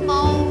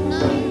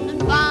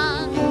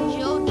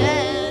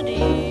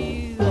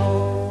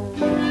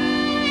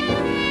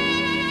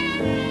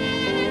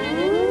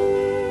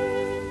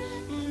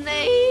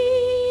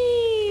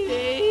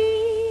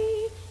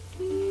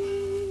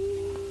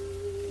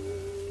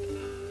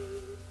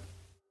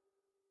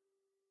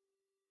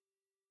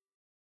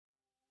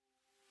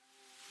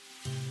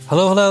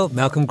 Hello,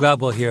 Malcolm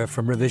Gladwell here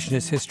from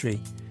Revisionist History.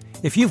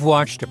 If you've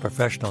watched a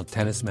professional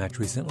tennis match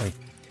recently,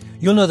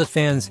 you'll know that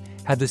fans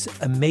have this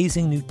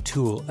amazing new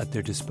tool at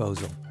their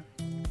disposal.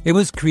 It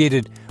was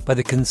created by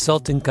the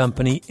consulting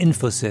company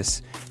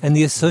Infosys and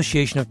the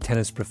Association of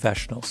Tennis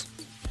Professionals.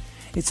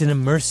 It's an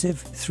immersive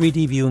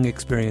 3D viewing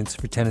experience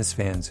for tennis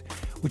fans,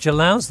 which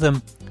allows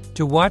them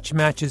to watch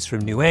matches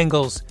from new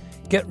angles,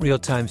 get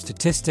real-time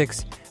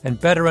statistics,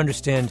 and better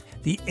understand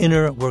the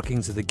inner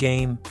workings of the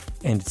game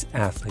and its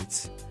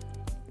athletes.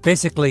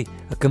 Basically,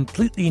 a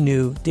completely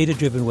new,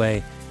 data-driven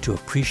way to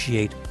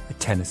appreciate a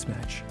tennis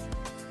match.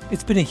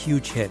 It's been a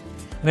huge hit,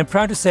 and I'm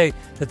proud to say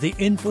that the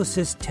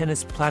Infosys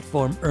Tennis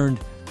platform earned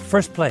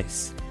first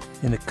place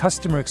in the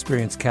customer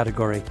experience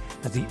category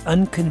at the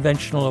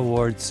Unconventional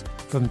Awards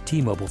from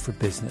T-Mobile for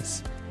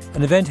Business,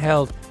 an event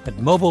held at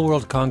Mobile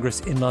World Congress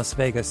in Las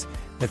Vegas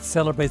that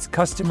celebrates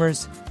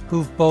customers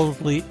who've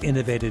boldly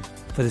innovated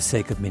for the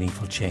sake of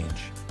meaningful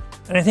change.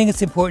 And I think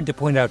it's important to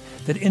point out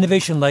that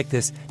innovation like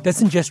this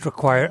doesn't just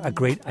require a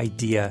great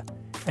idea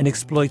and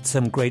exploit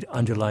some great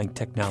underlying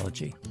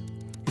technology.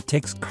 It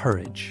takes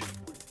courage.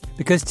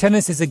 Because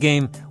tennis is a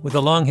game with a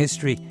long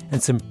history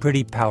and some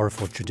pretty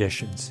powerful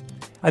traditions.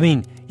 I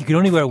mean, you can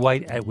only wear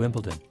white at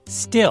Wimbledon.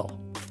 Still,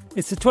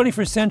 it's the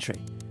 21st century.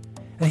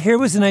 And here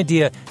was an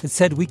idea that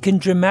said we can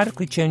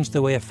dramatically change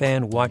the way a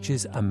fan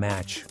watches a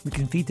match. We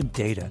can feed them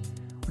data.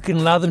 We can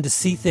allow them to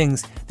see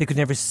things they could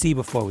never see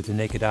before with the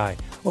naked eye,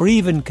 or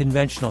even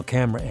conventional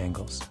camera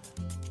angles.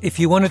 If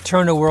you want to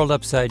turn a world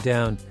upside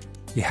down,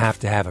 you have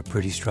to have a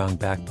pretty strong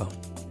backbone.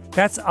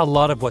 That's a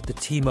lot of what the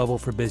T-Mobile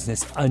for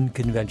Business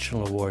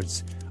Unconventional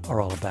Awards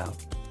are all about.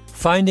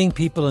 Finding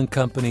people and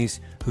companies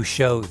who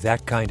show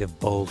that kind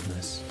of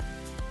boldness.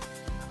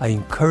 I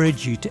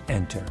encourage you to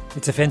enter.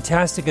 It's a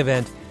fantastic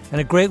event and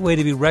a great way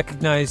to be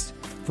recognized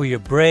for your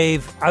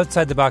brave,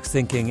 outside-the-box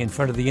thinking in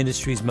front of the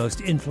industry's most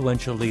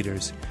influential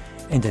leaders,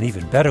 and an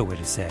even better way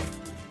to say,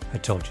 I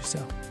told you so.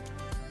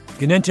 You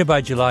can enter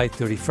by July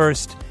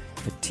 31st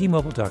at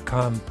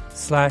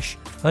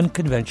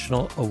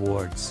tmobile.com/unconventional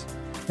awards.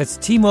 That's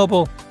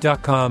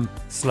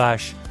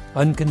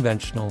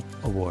tmobile.com/unconventional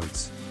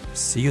awards.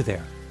 See you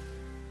there.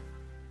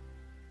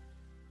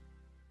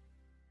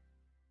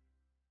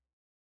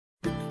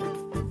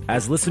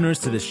 As listeners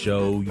to this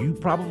show, you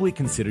probably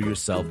consider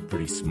yourself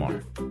pretty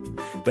smart.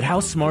 But how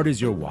smart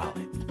is your wallet?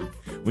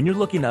 When you're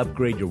looking to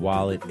upgrade your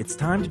wallet, it's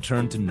time to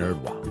turn to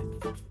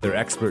NerdWallet. Their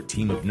expert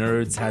team of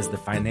nerds has the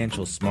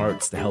financial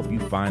smarts to help you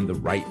find the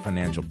right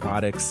financial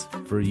products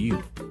for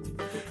you.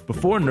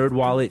 Before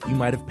NerdWallet, you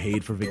might have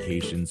paid for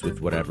vacations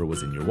with whatever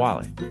was in your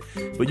wallet.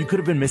 But you could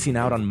have been missing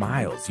out on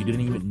miles you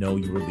didn't even know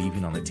you were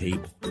leaving on the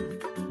table.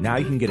 Now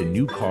you can get a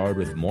new card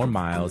with more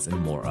miles and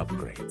more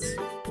upgrades.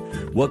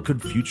 What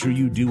could future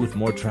you do with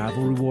more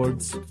travel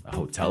rewards? A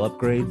hotel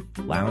upgrade?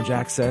 Lounge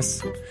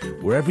access?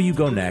 Wherever you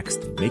go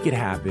next, make it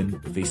happen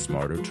with a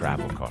smarter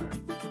travel card.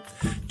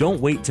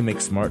 Don't wait to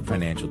make smart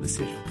financial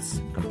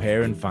decisions.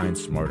 Compare and find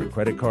smarter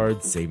credit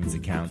cards, savings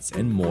accounts,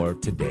 and more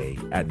today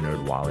at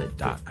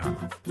NerdWallet.com.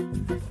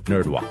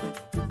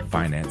 NerdWallet.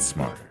 Finance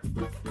smarter.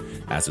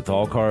 As with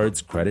all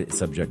cards, credit is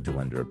subject to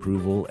lender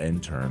approval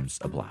and terms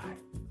apply.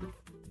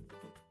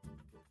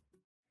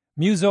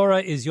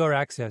 Musora is your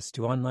access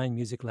to online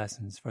music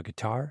lessons for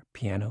guitar,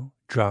 piano,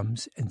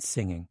 drums, and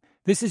singing.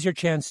 This is your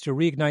chance to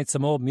reignite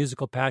some old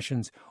musical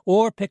passions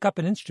or pick up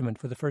an instrument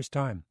for the first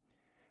time.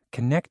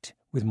 Connect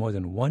with more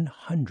than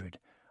 100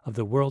 of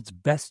the world's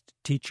best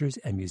teachers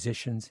and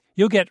musicians.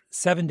 You'll get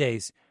 7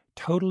 days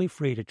totally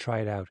free to try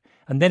it out,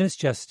 and then it's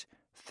just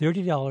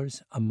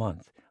 $30 a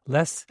month,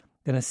 less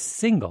than a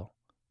single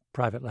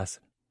private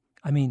lesson.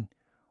 I mean,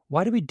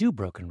 why do we do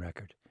Broken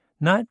Record?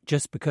 Not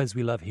just because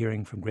we love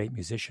hearing from great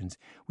musicians.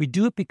 We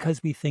do it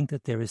because we think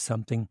that there is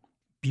something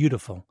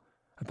beautiful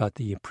about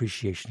the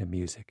appreciation of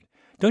music.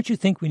 Don't you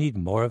think we need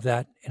more of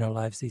that in our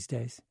lives these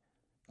days?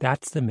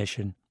 That's the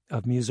mission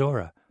of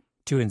Musora,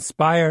 to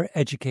inspire,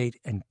 educate,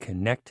 and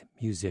connect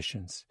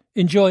musicians.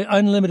 Enjoy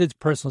unlimited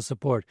personal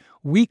support,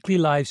 weekly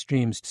live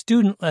streams,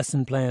 student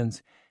lesson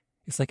plans.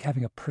 It's like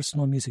having a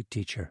personal music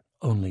teacher,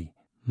 only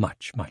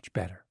much, much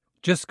better.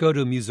 Just go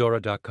to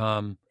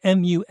Musora.com,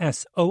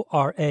 Musora.com,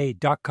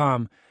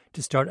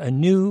 to start a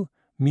new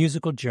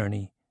musical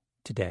journey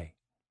today.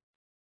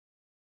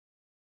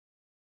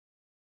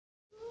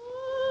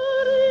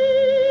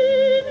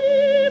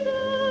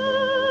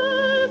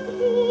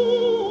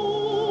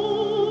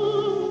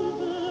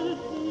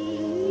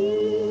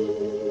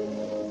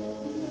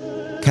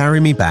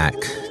 Carry me back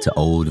to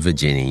old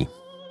Virginia.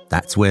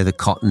 That's where the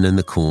cotton and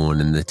the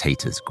corn and the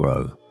taters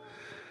grow.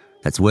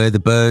 That's where the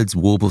birds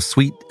warble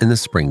sweet in the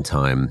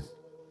springtime.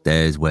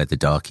 There's where the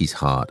darkie's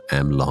heart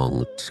am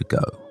long to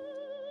go.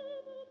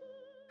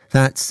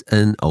 That's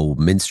an old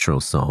minstrel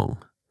song.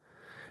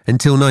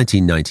 Until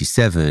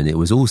 1997, it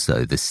was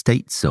also the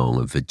state song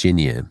of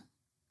Virginia.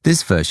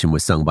 This version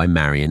was sung by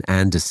Marian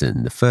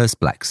Anderson, the first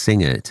black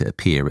singer to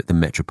appear at the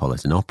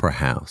Metropolitan Opera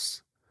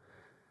House.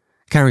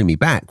 Carry Me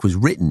Back was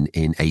written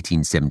in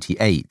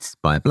 1878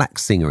 by a black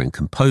singer and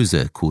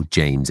composer called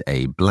James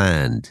A.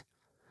 Bland.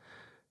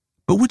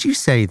 But would you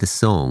say the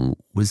song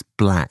was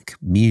black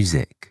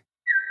music?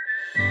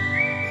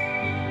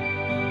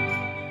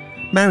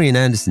 Marian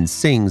Anderson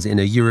sings in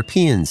a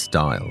European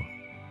style,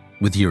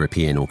 with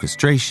European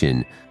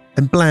orchestration,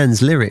 and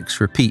Bland's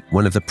lyrics repeat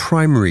one of the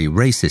primary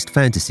racist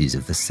fantasies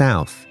of the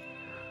South,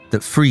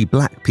 that free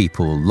black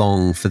people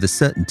long for the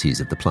certainties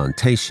of the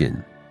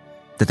plantation,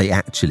 that they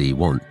actually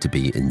want to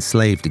be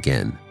enslaved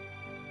again.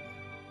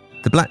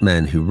 The black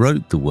man who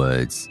wrote the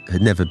words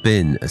had never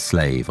been a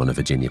slave on a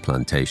Virginia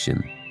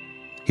plantation.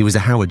 He was a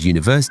Howard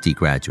University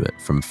graduate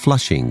from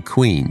Flushing,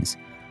 Queens,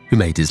 who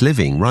made his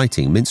living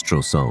writing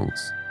minstrel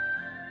songs.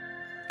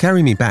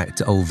 Carry Me Back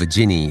to Old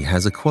Virginia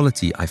has a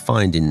quality I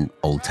find in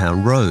Old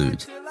Town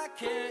Road,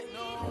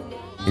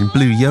 in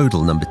Blue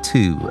Yodel No.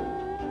 2,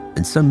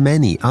 and so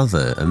many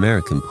other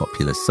American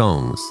popular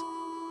songs.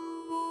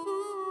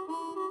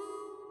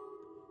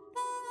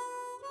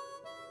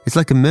 It's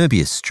like a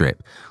Möbius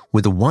strip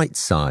with a white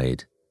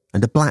side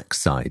and a black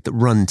side that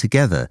run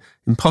together,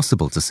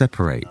 impossible to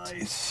separate.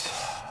 Nice.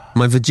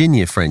 My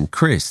Virginia friend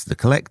Chris, the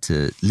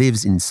collector,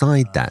 lives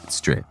inside that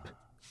strip.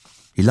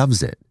 He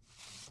loves it.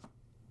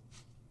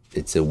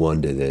 It's a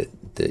wonder that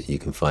you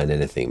can find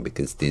anything,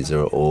 because these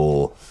are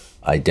all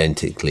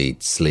identically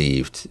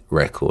sleeved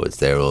records.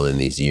 They're all in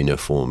these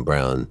uniform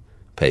brown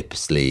paper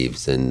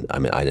sleeves. And I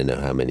mean, I don't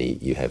know how many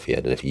you have here.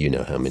 I don't know if you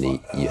know how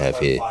many you have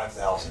here.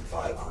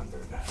 5,500.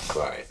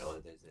 Right.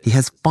 He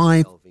has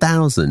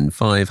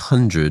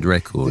 5,500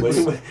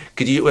 records.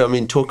 Could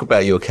you, talk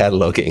about your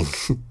cataloging.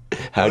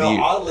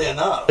 Oddly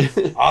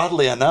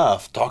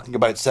enough, talking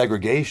about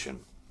segregation.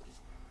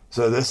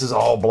 So this is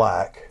all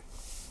black.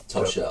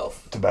 Top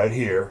shelf. It's about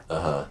here.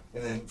 Uh-huh.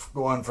 And then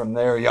going from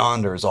there,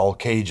 yonder is all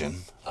Cajun.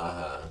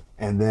 Uh-huh.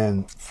 And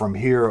then from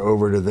here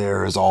over to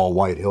there is all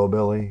white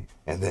hillbilly.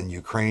 And then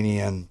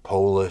Ukrainian,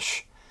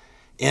 Polish,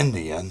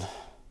 Indian,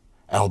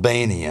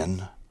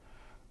 Albanian,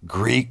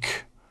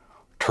 Greek,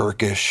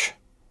 Turkish,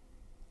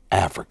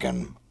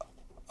 African,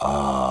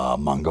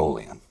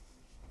 Mongolian.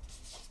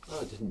 Oh,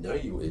 I didn't know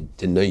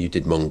you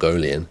did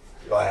Mongolian.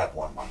 I have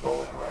one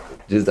Mongolian record.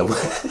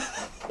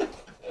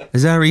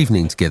 As our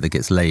evening together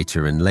gets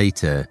later and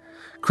later,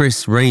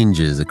 Chris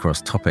ranges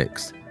across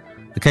topics,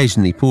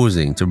 occasionally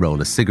pausing to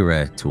roll a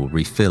cigarette or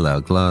refill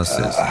our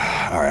glasses.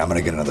 All right, I'm going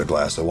to get another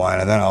glass of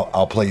wine, and then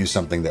I'll play you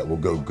something that will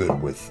go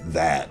good with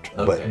that.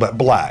 Okay. But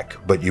black,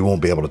 but you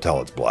won't be able to tell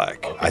it's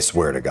black. Okay. I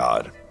swear to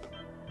God.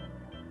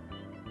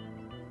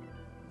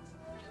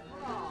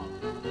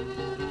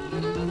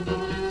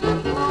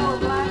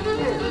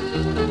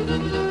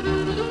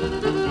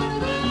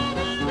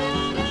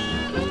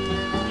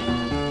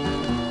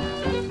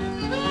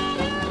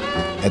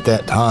 At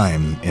that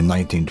time, in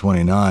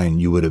 1929,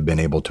 you would have been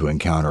able to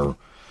encounter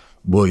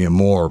William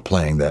Moore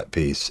playing that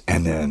piece,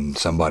 and then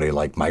somebody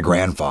like my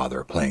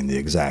grandfather playing the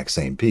exact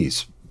same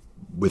piece,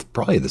 with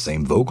probably the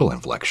same vocal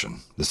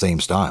inflection, the same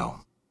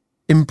style.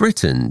 In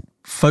Britain,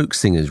 folk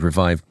singers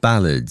revived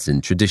ballads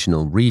and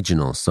traditional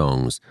regional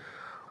songs,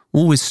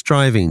 always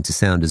striving to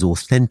sound as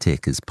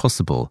authentic as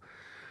possible,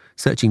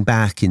 searching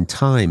back in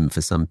time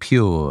for some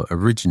pure,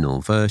 original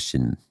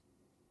version.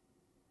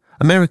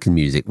 American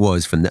music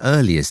was, from the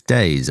earliest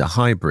days, a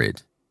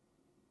hybrid.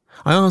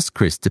 I asked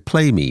Chris to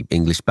play me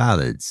English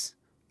ballads,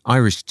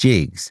 Irish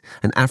jigs,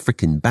 and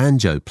African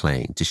banjo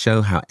playing to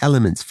show how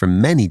elements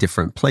from many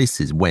different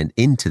places went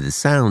into the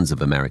sounds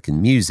of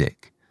American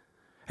music,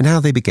 and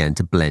how they began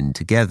to blend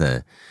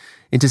together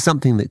into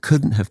something that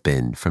couldn't have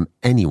been from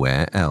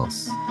anywhere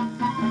else.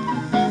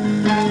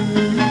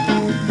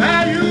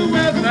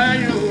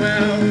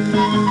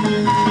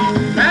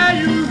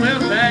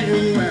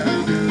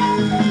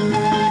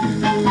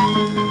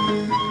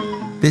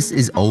 This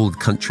is Old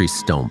Country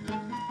Stomp,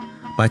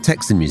 by a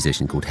Texan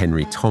musician called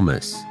Henry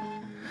Thomas.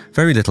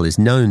 Very little is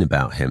known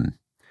about him.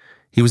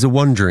 He was a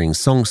wandering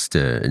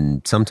songster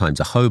and sometimes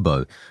a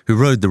hobo who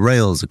rode the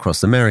rails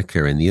across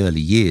America in the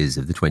early years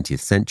of the 20th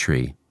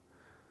century.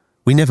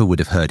 We never would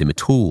have heard him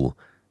at all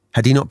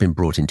had he not been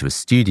brought into a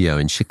studio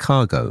in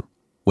Chicago,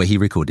 where he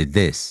recorded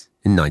this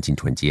in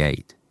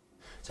 1928.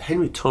 So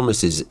Henry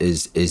Thomas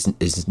is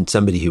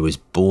somebody who was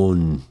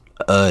born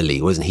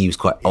early, wasn't he? He was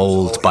quite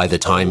old by the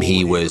time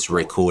he was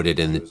recorded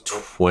in the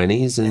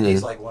 20s. And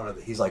he's like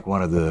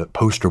one of the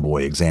poster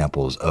boy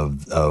examples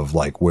of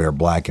like where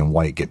black and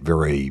white get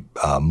very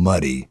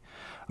muddy.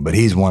 But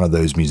he's one of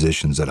those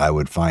musicians that I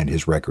would find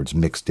his records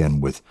mixed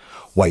in with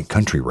white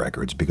country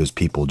records because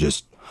people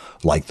just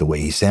liked the way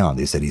he sounded.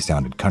 They said he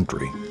sounded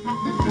country.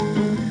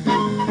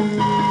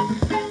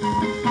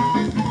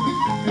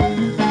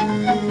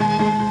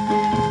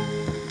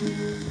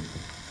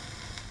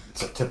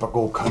 It's a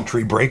typical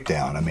country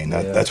breakdown. I mean,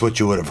 that's what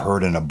you would have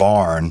heard in a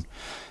barn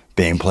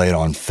being played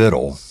on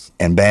fiddle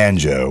and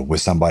banjo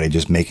with somebody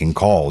just making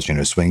calls,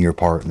 swing your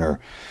partner.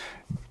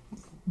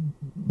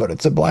 But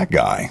it's a black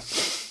guy.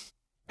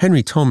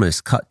 Henry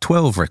Thomas cut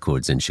 12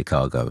 records in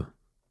Chicago,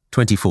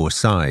 24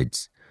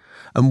 sides,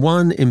 and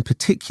one in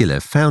particular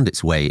found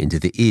its way into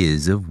the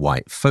ears of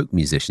white folk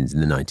musicians in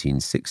the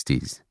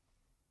 1960s.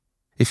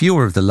 If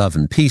you're of the Love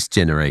and Peace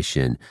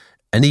generation,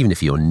 and even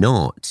if you're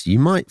not, you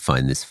might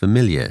find this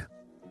familiar.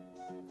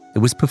 It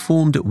was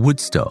performed at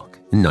Woodstock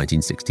in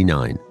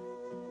 1969.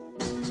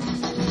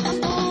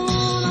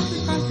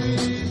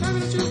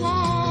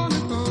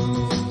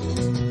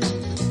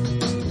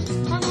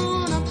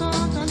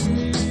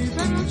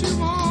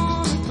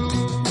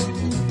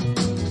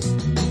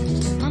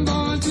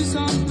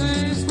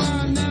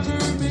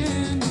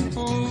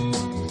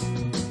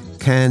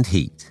 Canned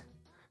Heat,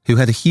 who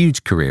had a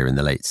huge career in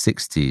the late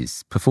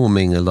 60s,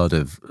 performing a lot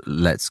of,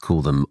 let's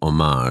call them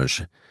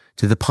homage,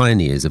 to the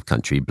pioneers of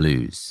country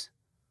blues.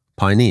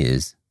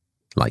 Pioneers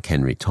like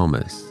Henry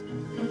Thomas.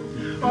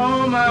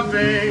 Oh, my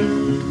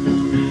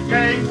babe,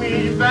 take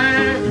me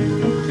back.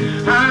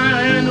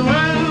 High in the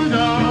world,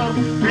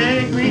 oh,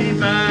 take me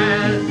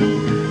back.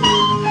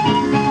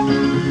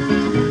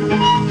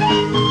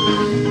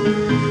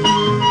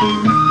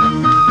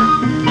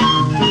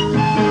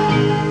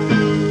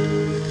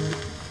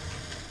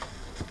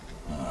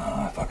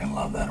 I fucking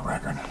love that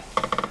record.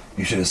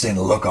 You should have seen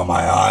the look on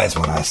my eyes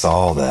when I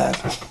saw that.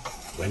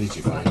 When did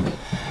you find it?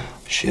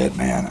 Shit,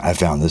 man. I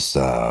found this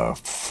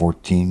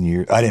 14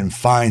 years. I didn't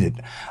find it.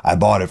 I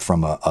bought it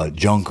from a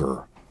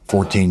junker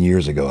 14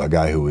 years ago, a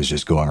guy who was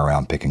just going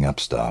around picking up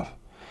stuff.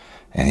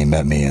 And he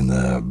met me in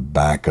the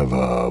back of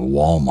a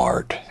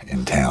Walmart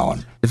in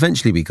town.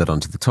 Eventually we got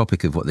onto the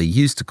topic of what they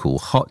used to call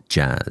hot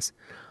jazz,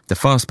 the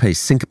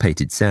fast-paced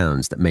syncopated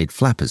sounds that made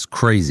flappers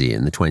crazy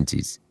in the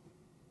 20s.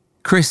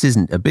 Chris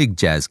isn't a big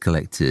jazz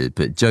collector,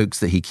 but jokes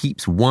that he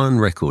keeps one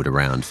record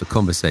around for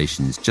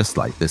conversations just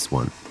like this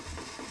one.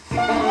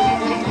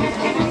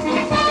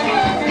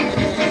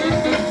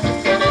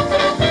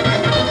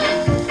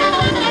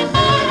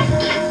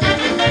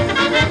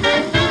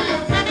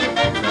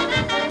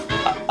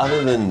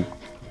 Other than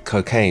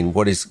cocaine,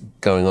 what is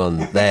going on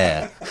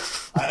there?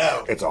 I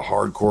know. It's a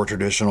hardcore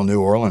traditional New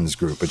Orleans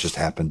group. It just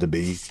happened to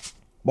be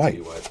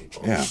white.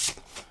 People. Yeah.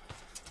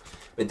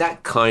 But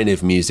that kind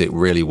of music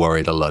really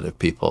worried a lot of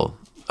people,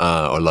 or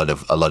a lot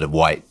of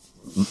white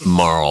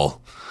moral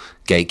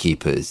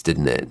gatekeepers,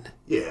 didn't it?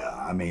 Yeah,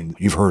 I mean,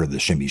 you've heard of the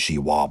Shimmy She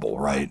Wobble,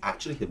 right? I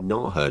actually have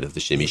not heard of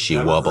the Shimmy She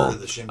Wobble.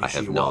 I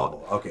have not.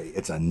 Okay,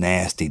 it's a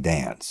nasty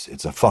dance.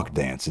 It's a fuck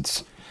dance.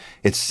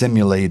 It's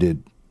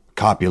simulated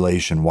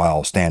copulation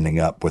while standing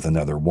up with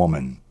another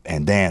woman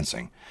and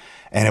dancing.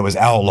 And it was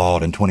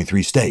outlawed in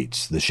 23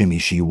 states, the Shimmy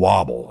She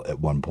Wobble at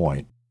one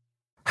point.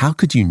 How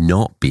could you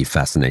not be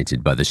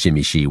fascinated by the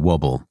Shimmy She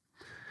Wobble?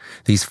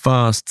 These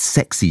fast,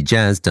 sexy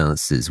jazz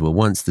dances were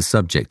once the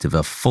subject of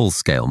a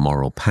full-scale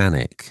moral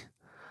panic.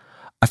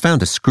 I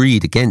found a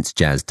screed against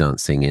jazz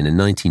dancing in a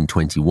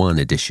 1921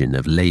 edition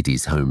of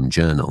Ladies' Home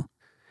Journal.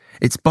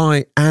 It's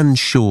by Anne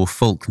Shaw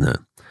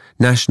Faulkner,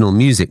 National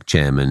Music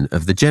Chairman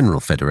of the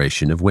General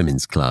Federation of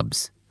Women's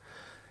Clubs.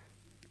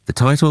 The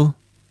title?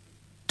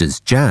 Does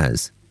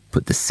Jazz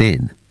Put the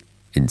Sin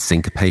in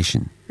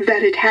Syncopation?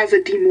 That it has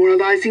a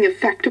demoralizing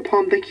effect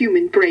upon the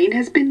human brain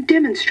has been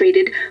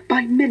demonstrated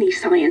by many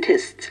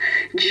scientists.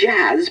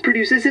 Jazz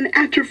produces an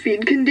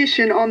atrophied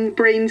condition on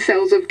brain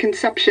cells of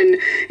conception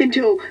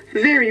until,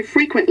 very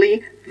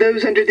frequently,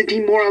 those under the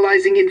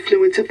demoralizing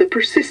influence of the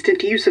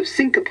persistent use of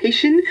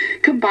syncopation,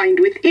 combined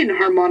with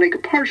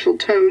inharmonic partial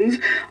tones,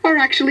 are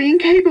actually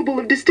incapable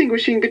of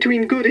distinguishing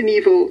between good and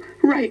evil,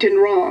 right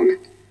and wrong.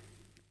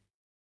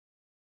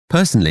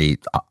 Personally,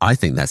 I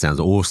think that sounds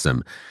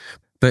awesome.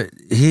 But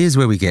here's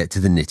where we get to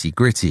the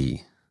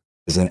nitty-gritty.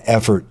 It's an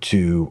effort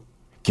to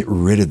get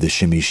rid of the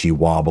Shimmy She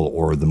Wobble,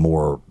 or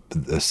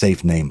the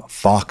safe name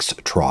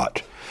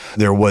foxtrot.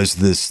 There was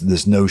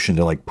this notion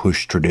to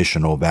push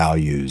traditional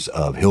values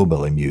of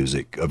hillbilly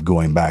music, of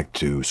going back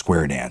to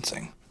square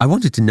dancing. I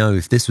wanted to know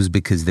if this was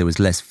because there was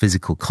less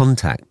physical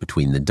contact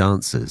between the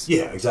dancers.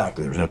 Yeah,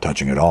 exactly. There was no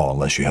touching at all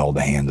unless you held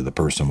the hand of the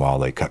person while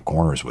they cut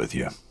corners with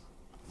you.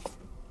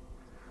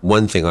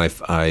 One thing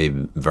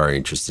I'm very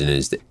interested in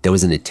is that there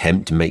was an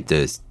attempt to make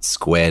the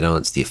square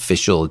dance the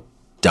official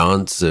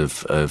dance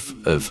of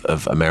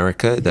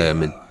America.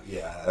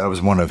 Yeah, that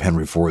was one of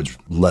Henry Ford's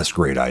less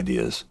great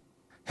ideas.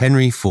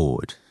 Henry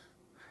Ford.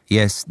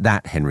 Yes,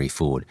 that Henry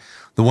Ford,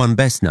 the one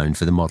best known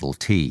for the Model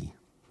T.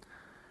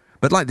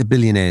 But like the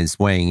billionaires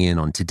weighing in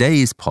on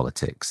today's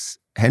politics,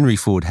 Henry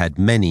Ford had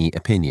many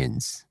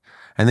opinions,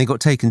 and they got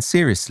taken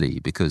seriously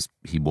because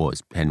he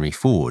was Henry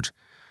Ford.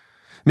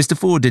 Mr.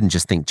 Ford didn't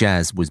just think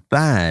jazz was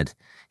bad,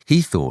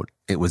 he thought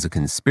it was a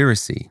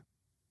conspiracy.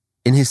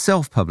 In his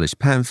self-published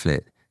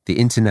pamphlet, The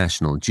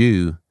International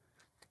Jew,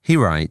 he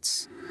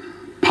writes,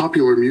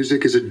 "Popular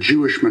music is a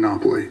Jewish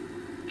monopoly.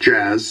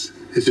 Jazz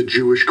is a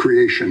Jewish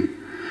creation.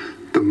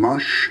 The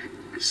mush,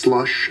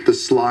 slush, the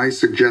sly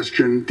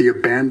suggestion, the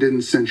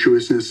abandoned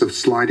sensuousness of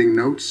sliding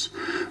notes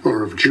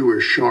are of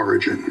Jewish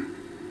origin."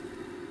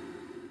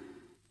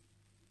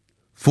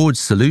 Ford's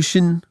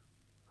solution?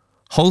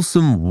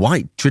 Wholesome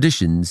white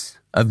traditions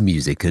of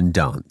music and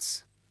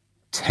dance.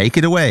 Take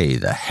it away,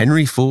 the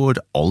Henry Ford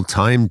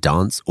Old-Time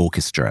Dance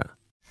Orchestra.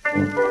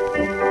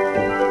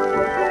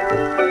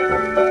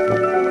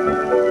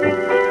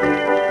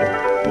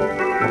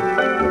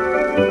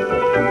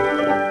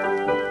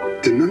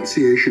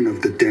 Denunciation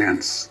of the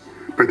dance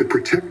by the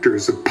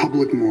protectors of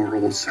public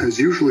morals has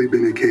usually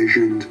been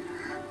occasioned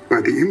by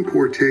the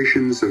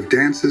importations of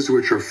dances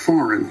which are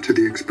foreign to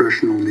the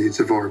expressional needs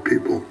of our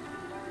people.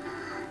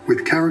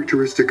 With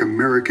characteristic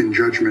American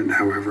judgment,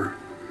 however,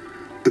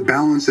 the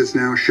balance is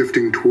now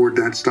shifting toward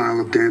that style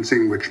of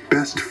dancing which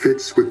best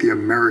fits with the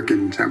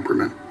American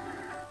temperament.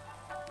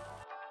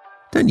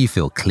 Don't you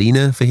feel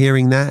cleaner for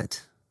hearing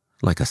that?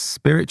 Like a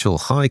spiritual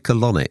high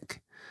colonic.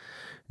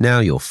 Now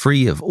you're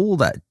free of all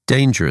that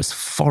dangerous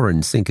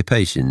foreign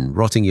syncopation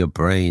rotting your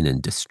brain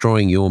and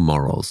destroying your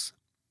morals.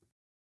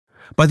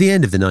 By the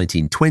end of the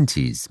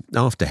 1920s,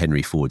 after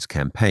Henry Ford's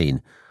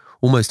campaign,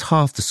 almost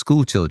half the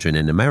schoolchildren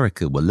in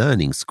America were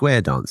learning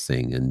square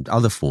dancing and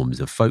other forms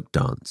of folk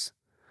dance.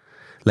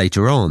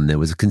 Later on, there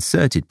was a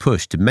concerted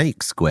push to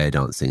make square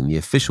dancing the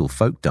official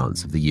folk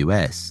dance of the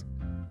US.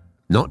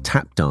 Not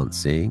tap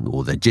dancing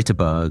or the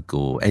jitterbug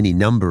or any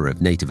number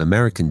of Native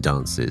American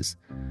dances.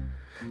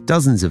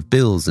 Dozens of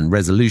bills and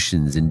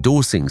resolutions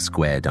endorsing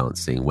square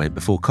dancing went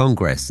before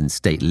Congress and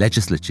state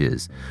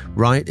legislatures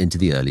right into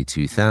the early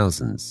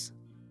 2000s.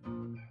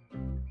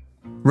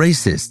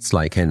 Racists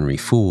like Henry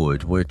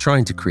Ford were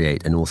trying to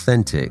create an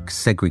authentic,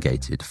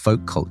 segregated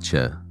folk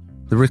culture.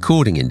 The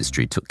recording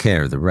industry took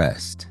care of the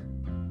rest.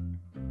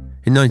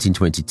 In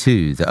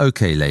 1922, the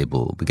OK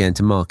label began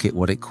to market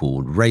what it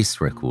called race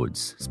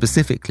records,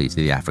 specifically to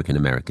the African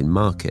American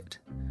market.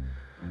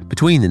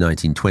 Between the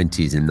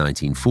 1920s and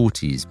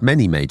 1940s,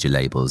 many major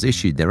labels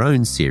issued their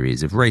own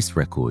series of race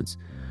records,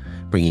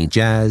 bringing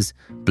jazz,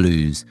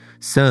 blues,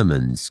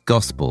 sermons,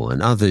 gospel,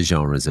 and other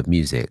genres of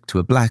music to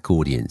a black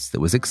audience that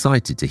was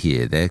excited to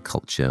hear their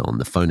culture on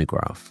the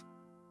phonograph.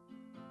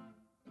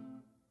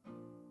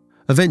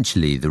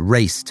 Eventually, the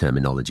race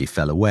terminology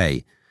fell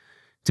away,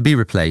 to be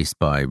replaced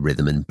by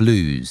rhythm and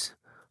blues,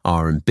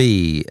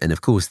 R&B, and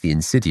of course the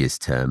insidious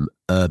term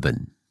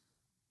urban.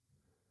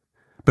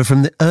 But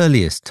from the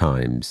earliest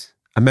times,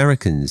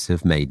 Americans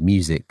have made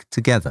music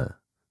together,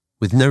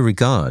 with no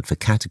regard for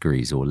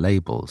categories or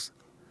labels.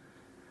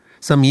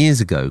 Some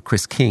years ago,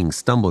 Chris King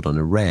stumbled on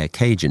a rare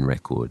Cajun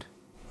record.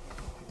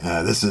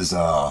 This is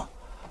La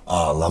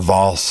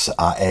Valse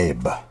à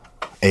Abe,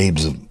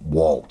 Abe's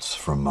Waltz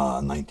from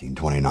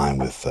 1929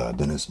 with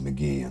Dennis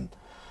McGee and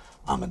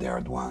Amédée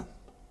Ardouin.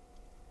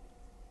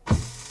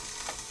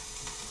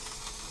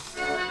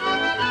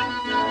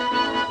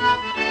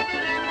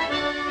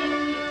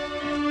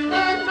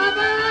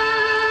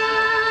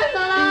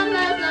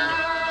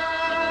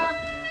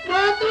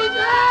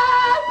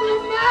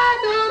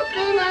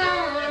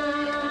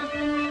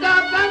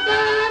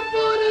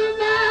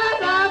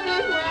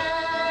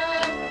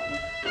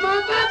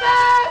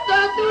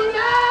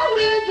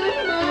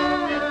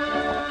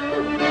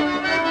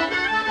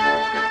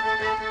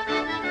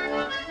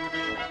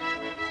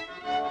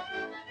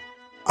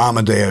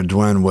 Amédée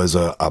Ardouin was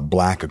a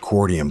black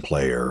accordion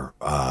player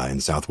in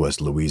southwest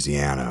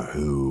Louisiana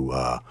who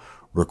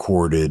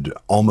recorded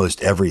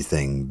almost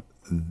everything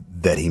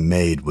that he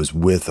made was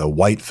with a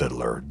white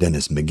fiddler,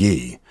 Dennis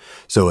McGee.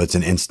 So it's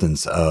an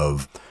instance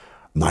of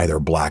neither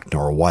black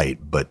nor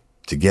white, but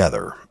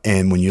together.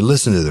 And when you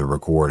listen to the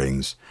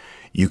recordings,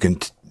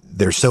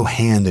 they're so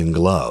hand in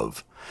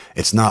glove.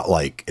 It's not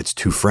like it's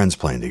two friends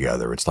playing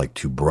together. It's like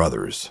two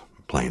brothers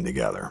playing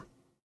together.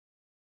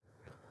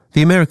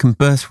 The American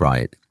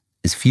birthright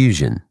is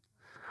fusion,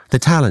 the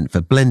talent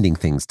for blending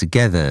things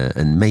together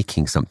and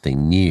making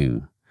something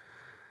new.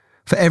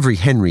 For every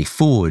Henry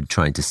Ford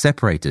trying to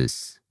separate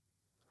us,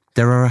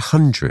 there are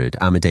 100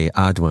 Amédée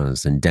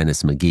Ardouins and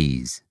Dennis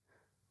McGees,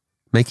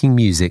 making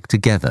music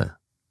together,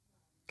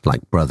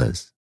 like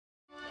brothers.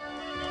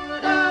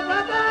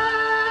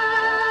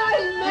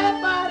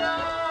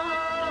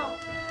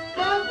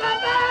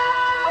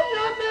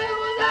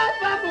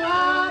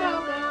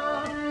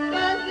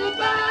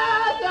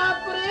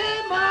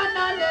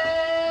 Manale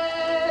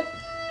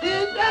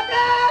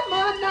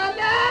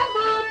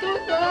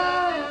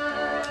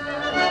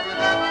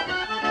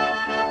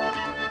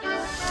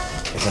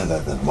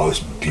that the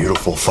most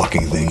beautiful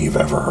fucking thing you've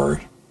ever heard?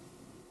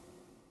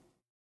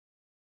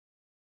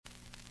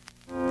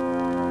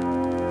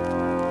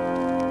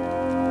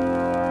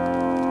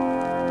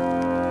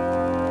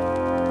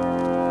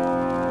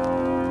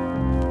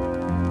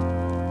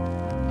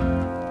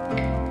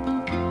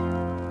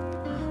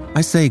 I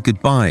say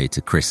goodbye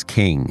to Chris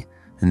King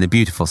and the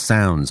beautiful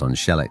sounds on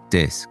shellac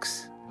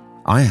discs.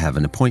 I have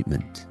an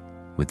appointment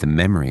with the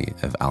memory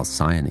of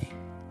Alcyone.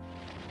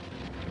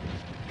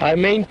 I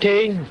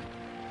maintain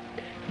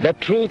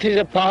that truth is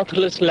a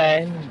pathless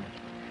land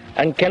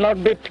and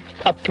cannot be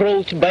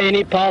approached by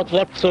any path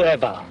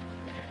whatsoever,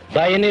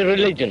 by any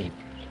religion,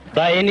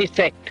 by any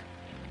sect.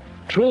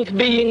 Truth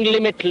being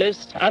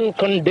limitless,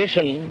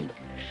 unconditioned,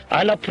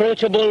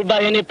 unapproachable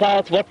by any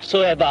path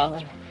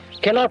whatsoever,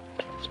 cannot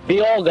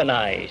be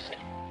organized.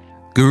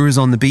 Gurus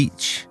on the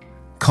beach,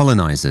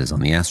 colonizers on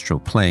the astral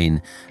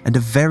plane, and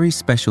a very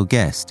special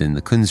guest in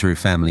the Kunzru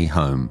family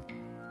home.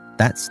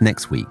 That's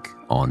next week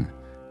on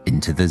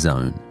Into the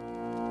Zone.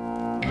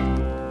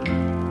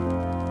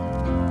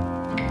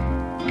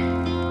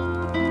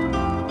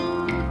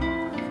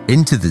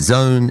 Into the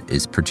Zone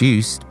is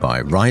produced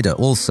by Ryder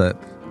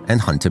Alsop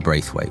and Hunter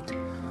Braithwaite.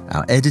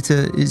 Our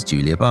editor is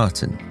Julia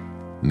Barton.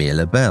 Mia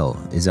LaBelle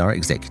is our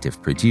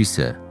executive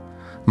producer.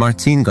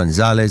 Martin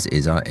Gonzalez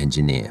is our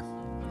engineer.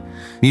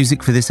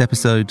 Music for this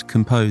episode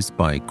composed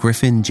by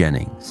Griffin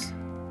Jennings.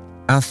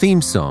 Our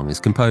theme song is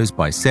composed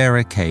by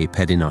Sarah K.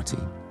 Pedinotti,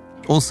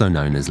 also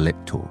known as Lip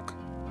Talk.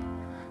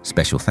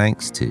 Special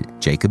thanks to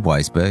Jacob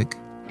Weisberg,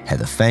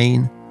 Heather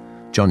Fain,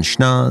 John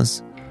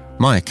Schnars,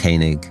 Maya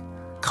Koenig,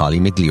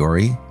 Carly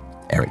Migliori,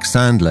 Eric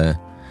Sandler,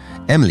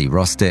 Emily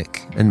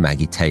Rostick, and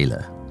Maggie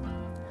Taylor.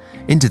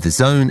 Into the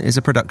Zone is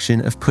a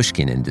production of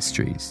Pushkin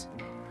Industries.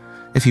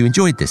 If you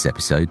enjoyed this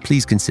episode,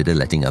 please consider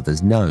letting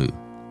others know.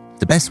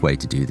 The best way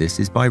to do this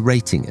is by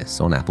rating us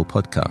on Apple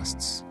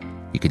Podcasts.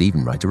 You could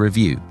even write a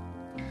review.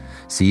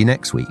 See you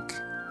next week.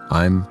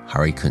 I'm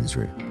Hari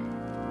Kunzru.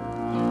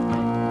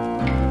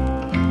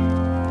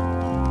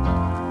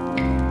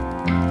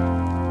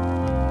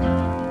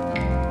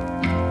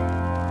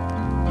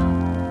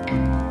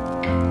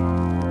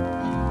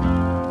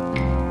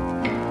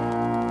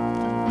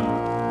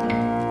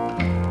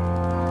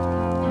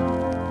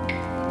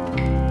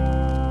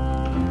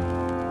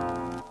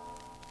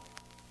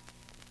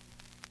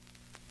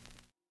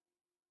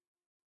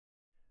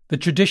 The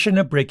tradition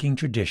of breaking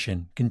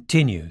tradition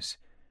continues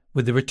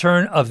with the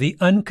return of the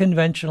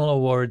Unconventional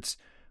Awards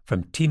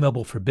from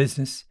T-Mobile for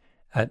Business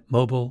at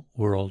Mobile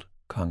World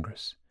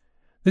Congress.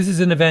 This is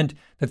an event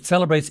that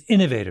celebrates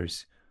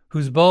innovators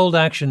whose bold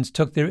actions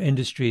took their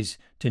industries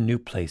to new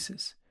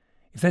places.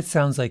 If that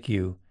sounds like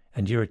you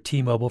and you're a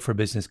T-Mobile for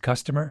Business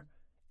customer,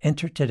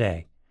 enter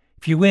today.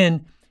 If you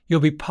win, you'll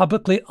be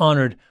publicly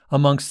honored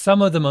amongst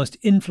some of the most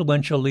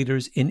influential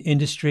leaders in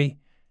industry,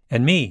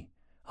 and me,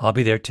 I'll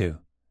be there too.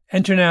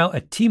 Enter now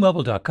at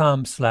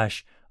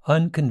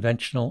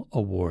tmobile.com/unconventional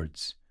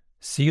awards.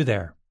 See you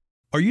there.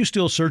 Are you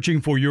still searching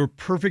for your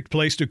perfect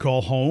place to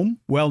call home?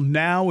 Well,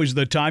 now is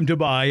the time to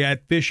buy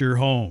at Fisher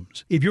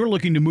Homes. If you're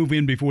looking to move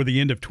in before the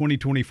end of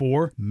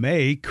 2024,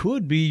 May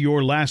could be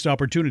your last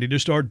opportunity to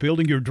start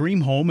building your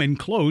dream home and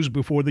close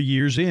before the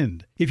year's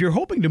end. If you're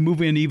hoping to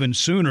move in even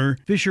sooner,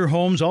 Fisher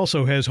Homes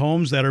also has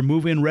homes that are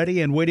move-in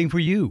ready and waiting for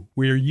you,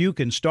 where you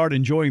can start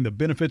enjoying the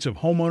benefits of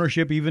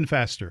homeownership even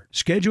faster.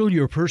 Schedule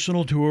your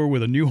personal tour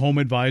with a new home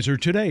advisor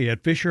today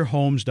at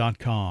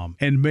FisherHomes.com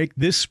and make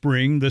this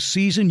spring the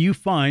season you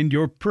find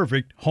your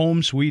perfect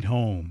home sweet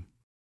home.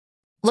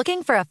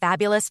 Looking for a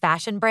fabulous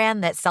fashion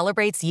brand that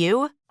celebrates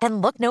you?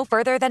 Then look no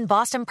further than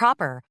Boston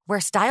Proper, where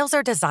styles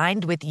are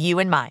designed with you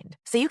in mind,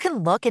 so you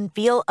can look and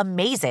feel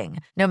amazing,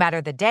 no matter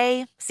the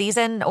day,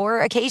 season,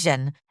 or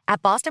occasion.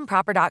 At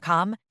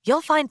BostonProper.com,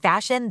 you'll find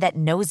fashion that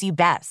knows you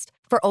best.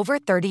 For over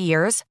 30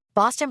 years,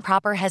 Boston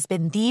Proper has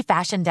been the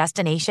fashion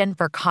destination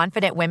for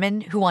confident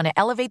women who want to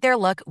elevate their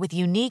look with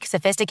unique,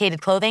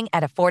 sophisticated clothing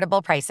at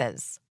affordable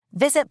prices.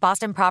 Visit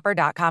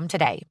BostonProper.com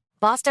today.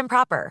 Boston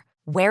Proper.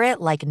 Wear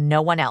it like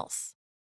no one else.